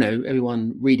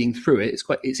everyone reading through it.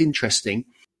 It's interesting,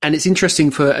 and it's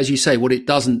interesting for, as you say, what it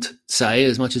doesn't say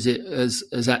as much as it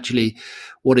as actually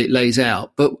what it lays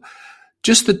out. But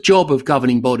just the job of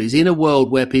governing bodies in a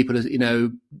world where people are,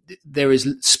 there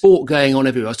is sport going on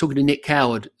everywhere. I was talking to Nick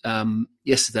Coward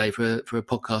yesterday for a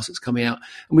podcast that's coming out,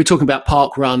 and we're talking about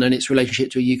Park Run and its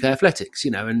relationship to UK athletics,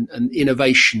 and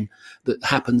innovation that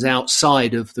happens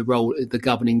outside of the role of the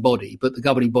governing body. But the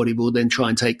governing body will then try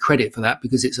and take credit for that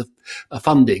because it's a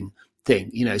funding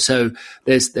thing, So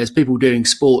there's people doing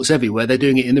sports everywhere. They're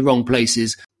doing it in the wrong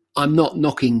places. I'm not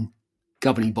knocking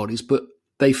governing bodies, but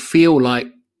they feel like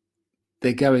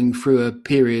they're going through a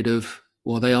period of,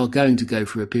 they are going to go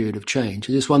through a period of change.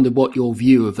 I just wondered what your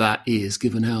view of that is,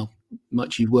 given how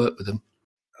much you work with them.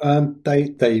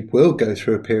 They will go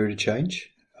through a period of change.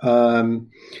 And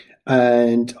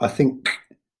I think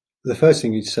the first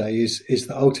thing you'd say is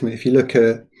that ultimately, if you look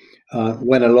at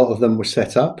when a lot of them were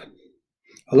set up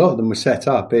in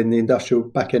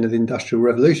the back end of the Industrial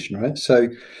Revolution, right? So,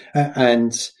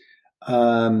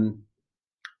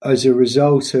 as a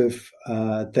result of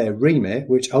their remit,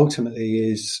 which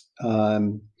ultimately is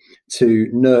to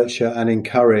nurture and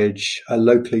encourage a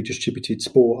locally distributed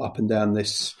sport up and down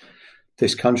this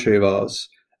country of ours,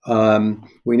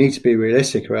 we need to be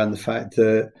realistic around the fact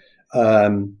that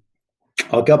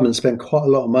our government spent quite a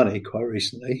lot of money quite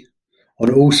recently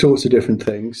on all sorts of different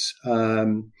things,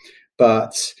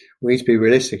 but we need to be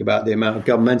realistic about the amount of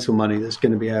governmental money that's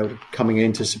going to be coming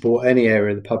in to support any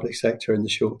area of the public sector in the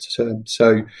short term.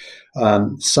 So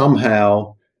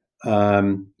somehow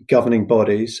governing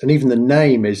bodies, and even the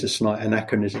name is a slight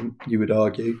anachronism, you would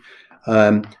argue,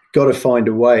 got to find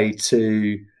a way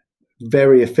to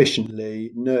very efficiently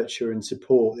nurture and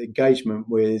support the engagement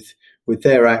with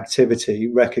their activity,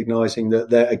 recognising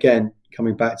that they're, again,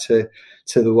 coming back to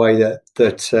the way that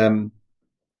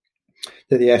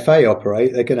the FA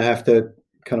operate, they're going to have to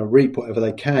kind of reap whatever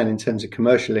they can in terms of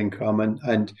commercial income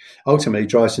and ultimately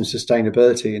drive some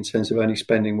sustainability in terms of only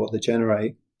spending what they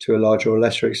generate to a larger or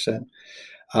lesser extent.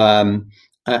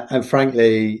 And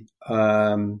frankly,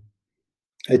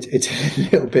 it's a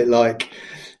little bit like,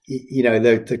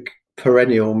 the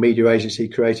perennial media agency,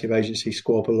 creative agency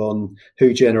squabble on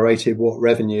who generated what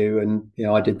revenue, and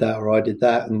I did that or I did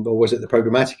that, or was it the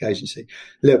programmatic agency?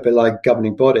 A little bit like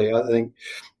governing body. I think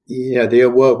the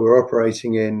world we're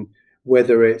operating in,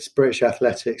 whether it's British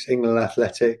athletics, England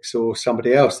athletics, or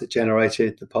somebody else that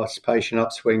generated the participation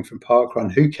upswing from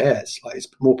parkrun, who cares? Like, it's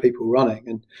more people running.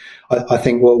 And I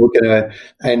think what we're going to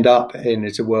end up in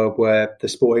is a world where the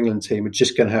Sport England team are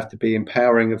just going to have to be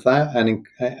empowering of that,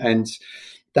 and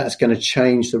that's going to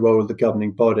change the role of the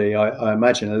governing body, I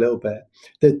imagine, a little bit.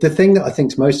 The thing that I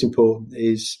think is most important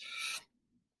is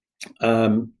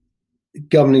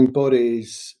governing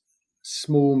bodies,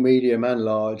 small, medium, and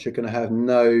large, are going to have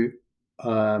no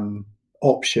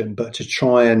option but to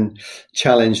try and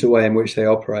challenge the way in which they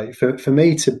operate. For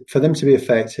them to be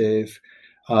effective,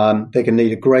 they're going to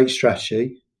need a great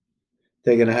strategy.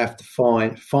 They're going to have to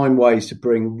find ways to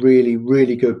bring really,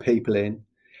 really good people in,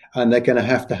 and they're going to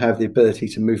have the ability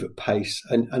to move at pace.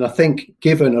 And I think,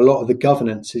 given a lot of the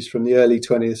governance is from the early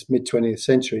 20th, mid 20th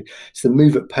century, so the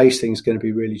move at pace thing is going to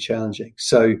be really challenging.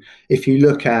 So if you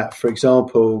look at, for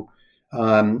example,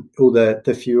 all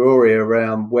the furore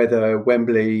around whether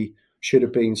Wembley should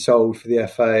have been sold for the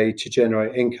FA to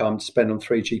generate income to spend on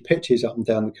 3G pitches up and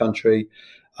down the country.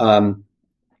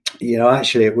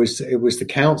 Actually, it was the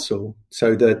council,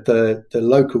 so the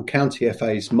local county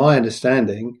FAs, my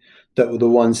understanding, that were the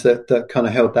ones that kind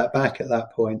of held that back at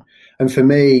that point. And for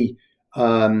me,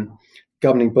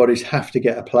 governing bodies have to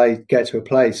get to a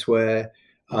place where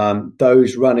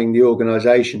those running the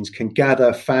organisations can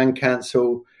gather fan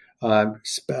council,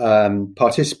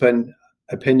 participant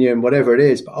opinion, whatever it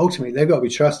is, but ultimately they've got to be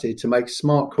trusted to make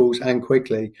smart calls and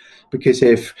quickly. Because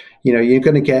if you're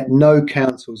going to get no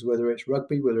councils, whether it's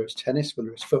rugby, whether it's tennis,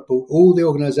 whether it's football, all the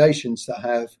organisations that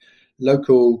have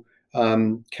local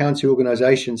county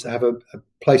organisations that have a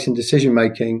place in decision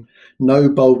making, no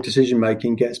bold decision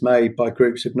making gets made by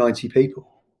groups of 90 people.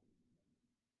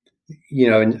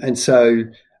 And so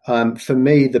for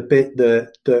me, the bit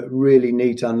that really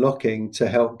needs unlocking to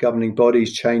help governing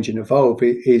bodies change and evolve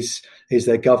is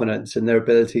their governance and their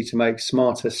ability to make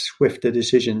smarter, swifter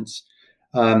decisions.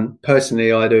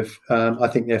 Personally, I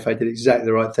think the FA did exactly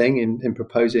the right thing in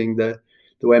proposing the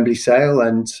Wembley sale,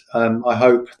 and I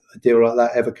hope a deal like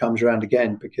that ever comes around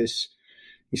again, because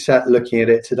you sat looking at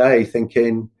it today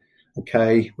thinking,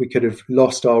 okay, we could have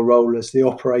lost our role as the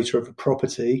operator of a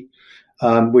property,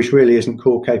 which really isn't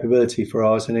core capability for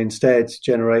ours, and instead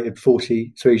generated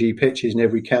 40 3G pitches in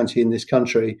every county in this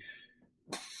country.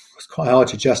 It's quite hard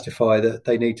to justify that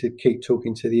they need to keep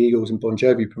talking to the Eagles and Bon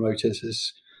Jovi promoters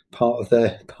as part of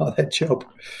their job.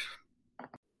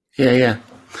 Yeah.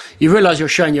 You realise you're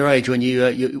showing your age when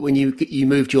you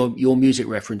moved your music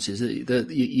references.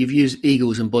 You've used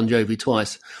Eagles and Bon Jovi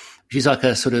twice, which is like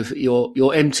a sort of your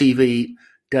MTV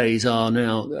days are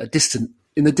now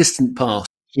in the distant past.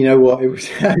 You know what?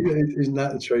 Isn't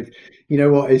that the truth? You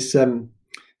know what? It's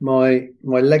my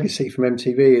legacy from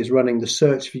MTV is running the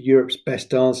search for Europe's best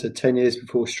dancer 10 years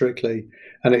before Strictly,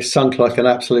 and it sunk like an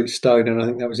absolute stone. And I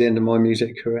think that was the end of my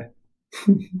music career.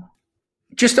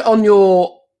 Just on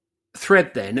your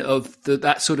thread then of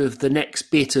that sort of the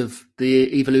next bit of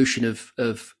the evolution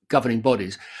of governing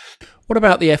bodies, what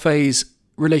about the FA's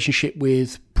relationship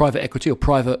with private equity or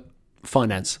private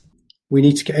finance? We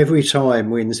need to, every time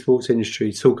we in the sports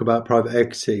industry talk about private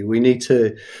equity, we need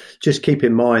to just keep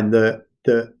in mind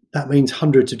that means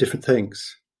hundreds of different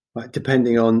things, right,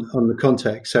 depending on the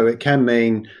context. So it can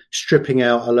mean stripping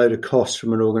out a load of costs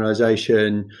from an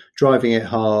organisation, driving it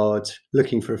hard,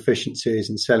 looking for efficiencies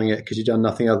and selling it because you've done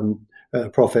nothing other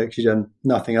than profit, because you've done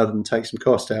nothing other than take some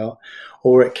cost out.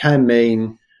 Or it can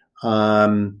mean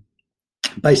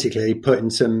basically putting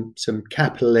some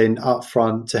capital in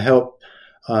upfront to help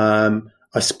a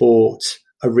sport,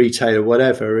 a retailer,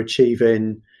 whatever,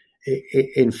 achieving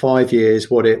in 5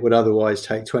 years what it would otherwise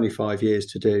take 25 years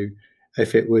to do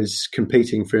if it was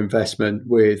competing for investment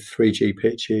with 3G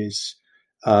pitches,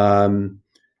 and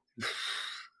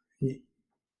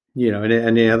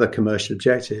any other commercial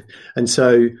objective. And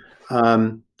so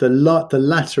the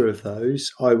latter of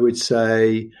those, I would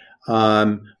say,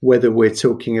 whether we're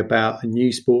talking about a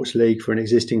new sports league for an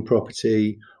existing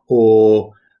property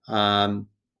or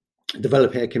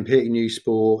developing a completely new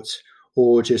sport,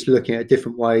 or just looking at a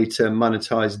different way to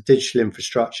monetize digital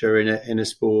infrastructure in a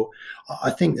sport, I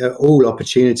think they're all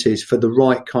opportunities for the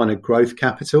right kind of growth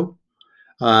capital.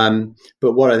 But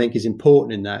what I think is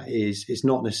important in that is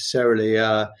not necessarily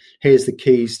here's the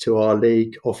keys to our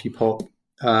league, off you pop,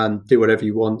 do whatever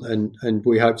you want, and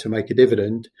we hope to make a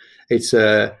dividend. It's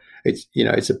a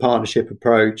partnership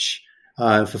approach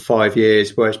for 5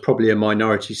 years where it's probably a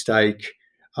minority stake.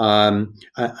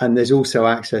 And there's also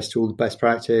access to all the best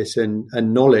practice and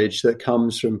knowledge that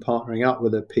comes from partnering up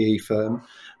with a PE firm,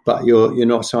 but you're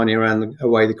not signing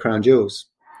away the crown jewels.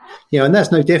 And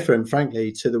that's no different,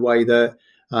 frankly, to the way that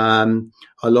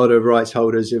a lot of rights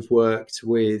holders have worked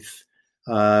with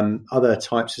other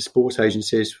types of sports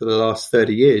agencies for the last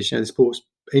 30 years. The sports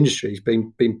industry has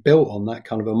been built on that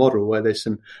kind of a model where there's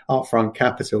some upfront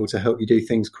capital to help you do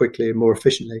things quickly and more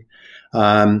efficiently.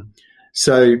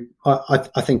 So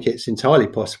I think it's entirely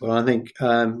possible. I think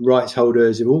rights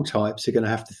holders of all types are going to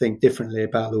have to think differently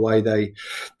about the way they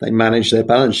manage their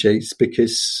balance sheets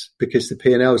because the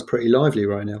P&L is pretty lively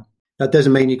right now. That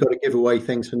doesn't mean you've got to give away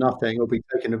things for nothing or be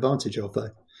taken advantage of, though.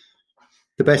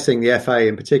 The best thing the FA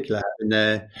in particular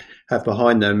have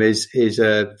behind them is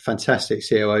a fantastic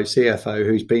COO, CFO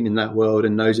who's been in that world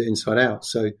and knows it inside out.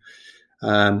 So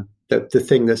the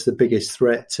thing that's the biggest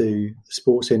threat to the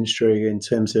sports industry in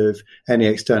terms of any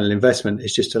external investment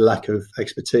is just a lack of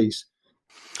expertise.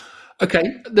 Okay,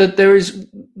 there is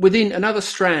within another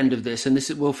strand of this, and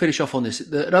we'll finish off on this.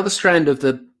 Another strand of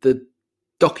the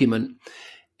document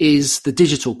is the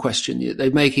digital question. They're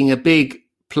making a big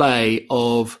play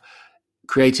of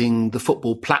creating the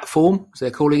football platform, as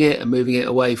they're calling it, and moving it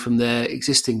away from their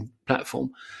existing platform,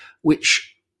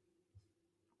 which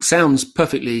sounds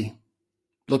perfectly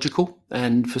logical.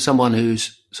 And for someone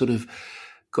who's sort of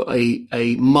got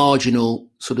a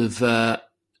marginal sort of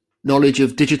knowledge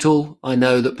of digital, I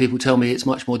know that people tell me it's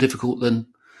much more difficult than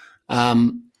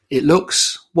it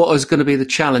looks. What is going to be the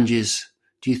challenges,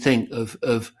 do you think,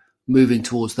 of moving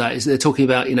towards that? Is they're talking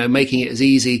about, making it as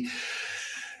easy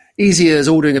as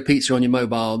ordering a pizza on your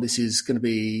mobile. This is going to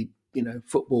be,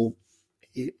 football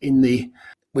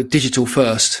with digital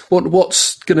first.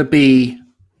 What's going to be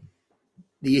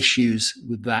the issues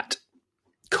with that?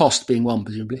 Cost being one,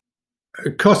 presumably.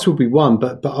 Cost will be one,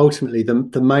 but ultimately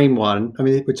the main one. I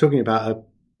mean, we're talking about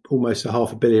almost a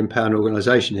 £500 million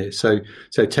organisation here. So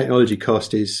technology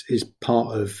cost is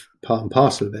part and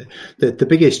parcel of it. The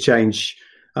biggest change,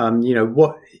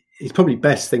 what it's probably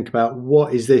best to think about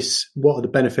what are the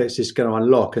benefits this is going to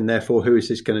unlock, and therefore who is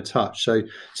this going to touch. So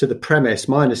the premise,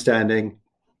 my understanding,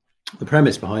 the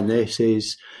premise behind this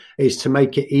is to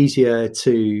make it easier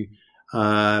to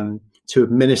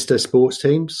administer sports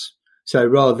teams. So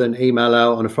rather than email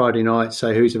out on a Friday night,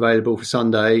 say who's available for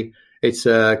Sunday, it's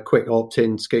a quick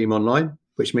opt-in scheme online,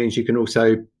 which means you can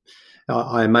also,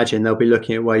 I imagine they'll be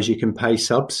looking at ways you can pay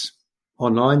subs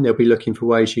online. They'll be looking for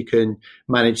ways you can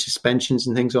manage suspensions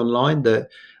and things online that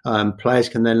players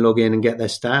can then log in and get their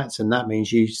stats. And that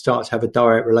means you start to have a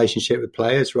direct relationship with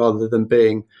players rather than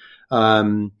being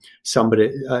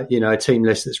somebody, a team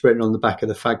list that's written on the back of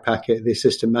the fag packet, the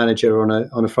assistant manager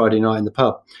on a Friday night in the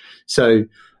pub. So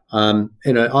in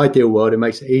an ideal world, it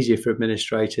makes it easier for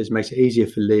administrators, makes it easier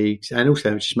for leagues, and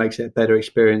also it just makes it a better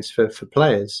experience for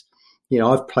players.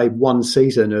 I've played one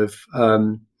season of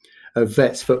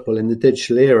vets football in the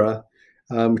digital era,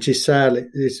 which is sad.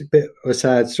 It's a bit of a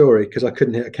sad story because I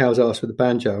couldn't hit a cow's arse with a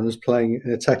banjo and was playing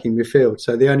an attacking midfield.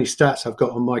 So the only stats I've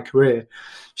got on my career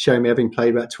show me having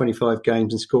played about 25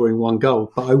 games and scoring one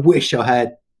goal. But I wish I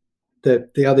had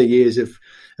the other years of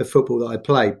football that I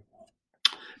played.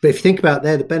 But if you think about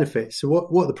the benefits, so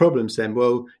what are the problems then?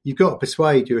 Well, you've got to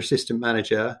persuade your assistant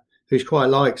manager, who quite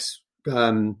likes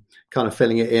kind of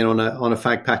filling it in on a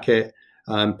fag packet,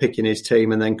 picking his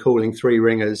team and then calling three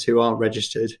ringers who aren't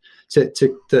registered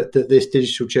that this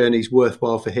digital journey is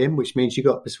worthwhile for him, which means you've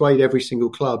got to persuade every single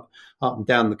club up and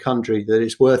down the country that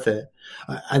it's worth it.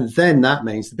 And then that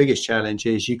means the biggest challenge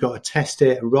is you've got to test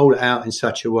it and roll it out in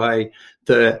such a way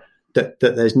that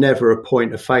there's never a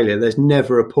point of failure. There's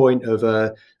never a point of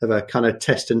a kind of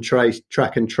track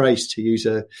and trace, to use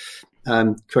a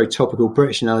very topical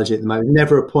British analogy at the moment.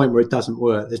 Never a point where it doesn't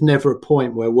work. There's never a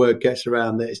point where word gets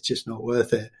around that it's just not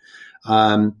worth it.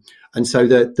 And so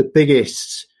the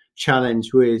biggest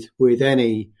challenge with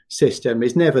any system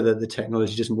is never that the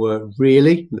technology doesn't work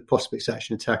really, the prospects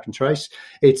action, track and trace.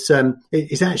 It's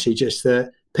actually just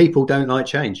that people don't like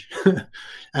change.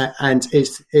 And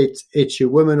it's your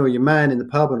woman or your man in the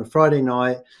pub on a Friday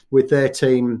night with their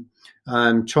team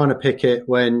trying to pick it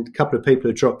when a couple of people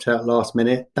have dropped out last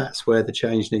minute. That's where the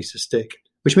change needs to stick,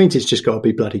 which means it's just got to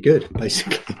be bloody good,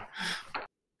 basically.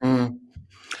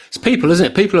 It's people, isn't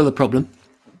it? People are the problem.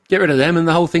 Get rid of them and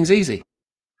the whole thing's easy.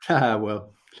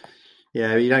 Well,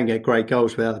 yeah, you don't get great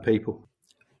goals without the people.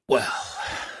 Well,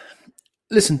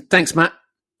 listen, thanks, Matt.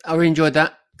 I really enjoyed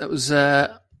that. That was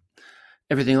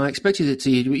everything I expected it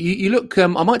to. You look. I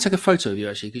might take a photo of you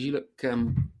actually, because you look.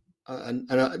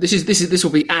 This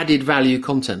will be added value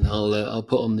content. I'll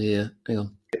put on the. Hang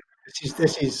on.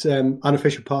 This is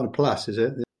unofficial partner plus, is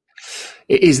it?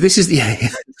 It is. This is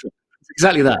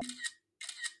exactly that.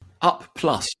 Up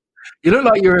plus. You look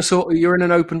like you're in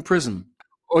an open prison,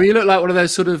 or you look like one of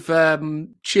those sort of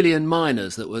Chilean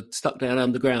miners that were stuck down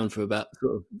underground for about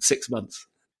sort of 6 months.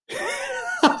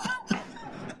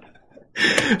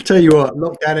 Tell you what,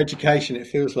 lockdown education, it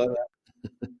feels like that.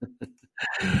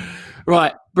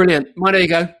 Right, brilliant. There you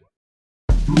go.